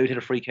was allowed to hit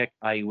a free kick,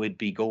 I would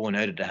be going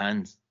out of the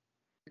hands.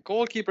 The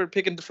goalkeeper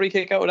picking the free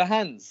kick out of the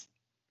hands?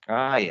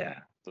 Yeah.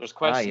 There's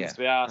questions to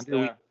be asked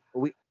there.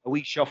 A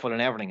wee shuffle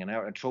and everything, and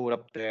I would throw it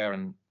up there,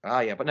 and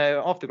but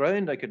now off the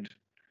ground I could.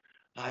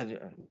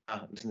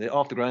 Listen,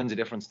 off the ground's a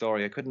different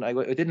story. I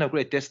didn't have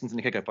great distance in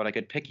the kick out, but I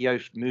could pick you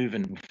out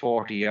moving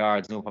 40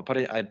 yards. No,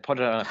 I'd put it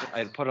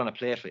on a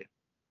plate for you.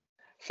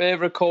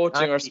 Favorite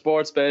coaching or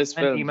sports-based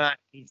film?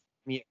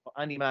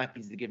 Andy Mack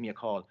needs to give me a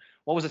call.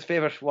 What was his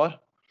favorite?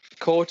 What?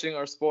 Coaching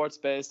or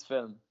sports-based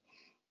film?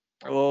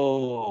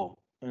 Oh,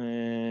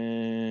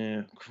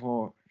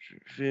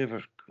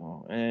 favorite.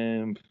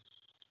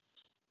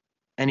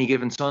 Any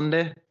Given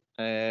Sunday.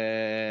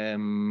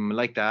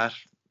 Like that.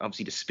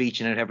 Obviously, the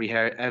speech in it,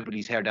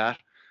 everybody's heard that.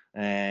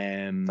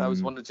 That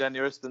was one of Jenny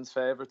Riston's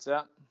favourites,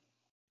 yeah.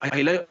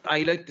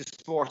 I like the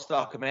sports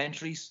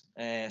documentaries.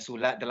 So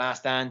The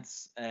Last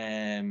Dance,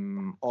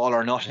 All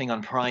or Nothing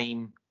on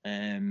Prime.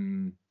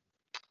 One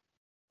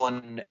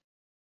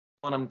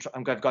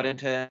I've got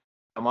into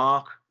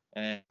Mark,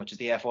 which is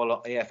the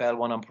AFL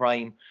one on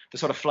Prime. The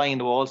sort of fly in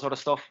the wall sort of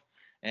stuff.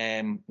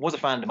 Was a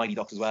fan of the Mighty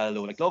Ducks as well,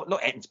 though. Like love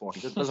anything sport.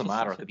 It doesn't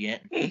matter. It could be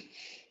anything.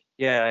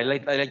 Yeah, I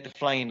like the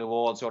fly in the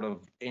wall sort of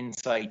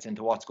insights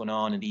into what's going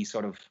on in these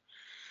sort of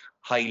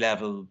high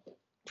level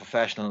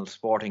professional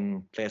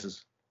sporting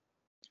places.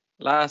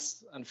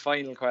 Last and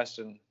final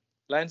question.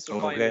 Leinster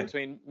final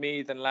between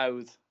Meath and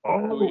Louth.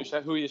 Who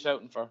are you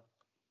shouting for?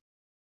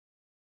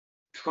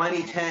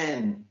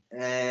 2010.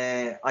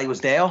 I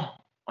was there.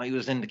 I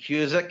was in the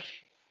Cusack.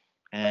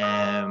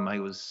 I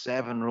was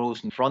 7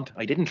 rows in front.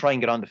 I didn't try and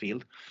get on the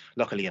field,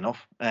 luckily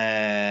enough.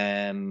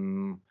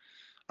 Obviously,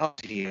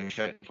 I was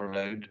shouting for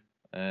Louth.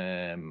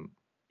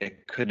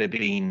 It could have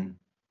been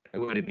it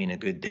would have been a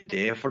good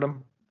day for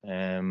them.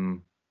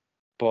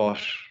 But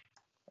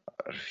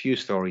a few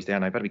stories there,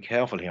 and I better be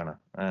careful here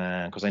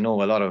now, because I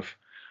know a lot of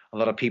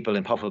people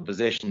in powerful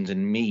positions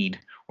in Meath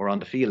were on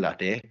the field that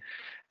day.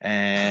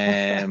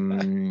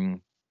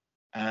 And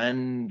I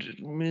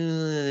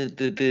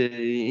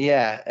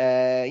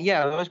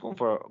was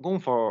going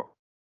for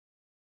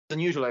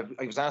unusual.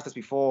 I was asked this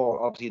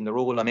before, obviously in the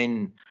role I'm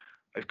in.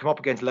 I've come up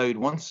against Loud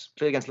once,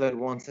 played against Loud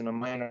once in a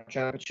minor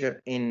championship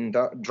in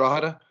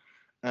Drogheda,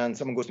 and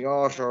someone goes to me,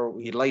 "Oh, sure,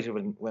 you're delighted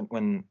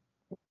when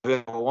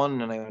whoever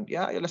won," and I went,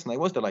 "Yeah, listen, I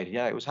was delighted.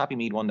 Yeah, I was happy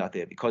Meath won that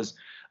day because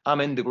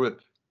I'm in the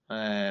group.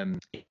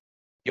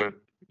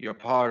 You're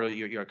part of,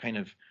 you're kind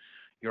of,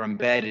 you're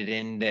embedded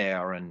in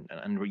there, and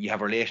you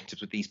have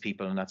relationships with these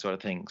people and that sort of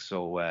thing.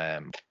 So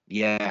I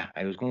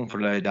was going for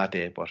Loud that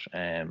day, but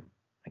I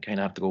kind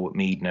of have to go with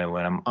Meath now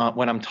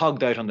when I'm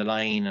tugged out on the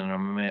line and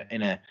I'm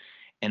in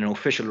an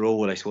official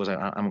role. I suppose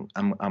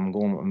I'm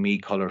going with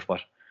Meath colours.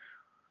 But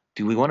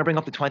do we want to bring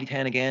up the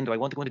 2010 again? Do I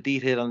want to go into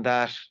detail on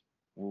that?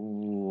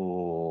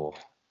 Ooh.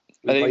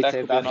 I think might that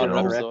save could be that for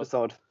another another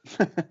episode.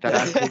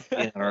 That could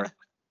be another.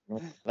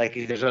 Like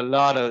there's a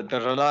lot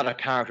of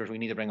characters we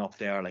need to bring up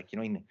there. Like, you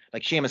know,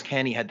 like Seamus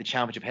Kenny had the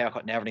championship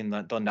haircut and everything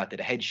done that, did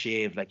a head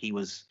shave, like he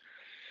was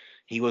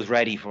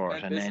ready for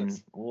it, and then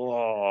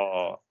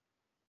whoa,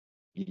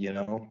 you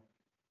know.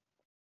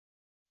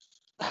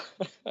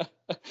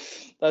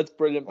 That's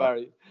brilliant,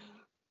 Barry.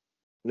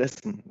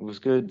 Listen, it was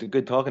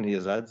good talking to you,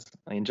 Zads.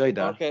 I enjoyed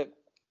that. Okay,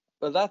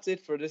 well, that's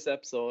it for this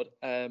episode.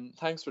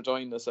 Thanks for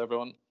joining us,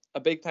 everyone. A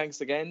big thanks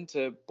again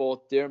to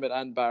both Diarmuid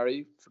and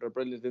Barry for their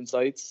brilliant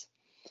insights.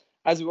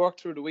 As we work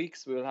through the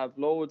weeks, we'll have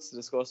loads to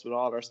discuss with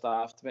all our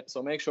staff,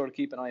 so make sure to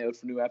keep an eye out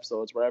for new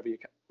episodes wherever you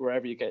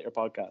get your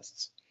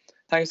podcasts.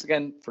 Thanks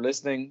again for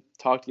listening.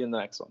 Talk to you in the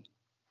next one.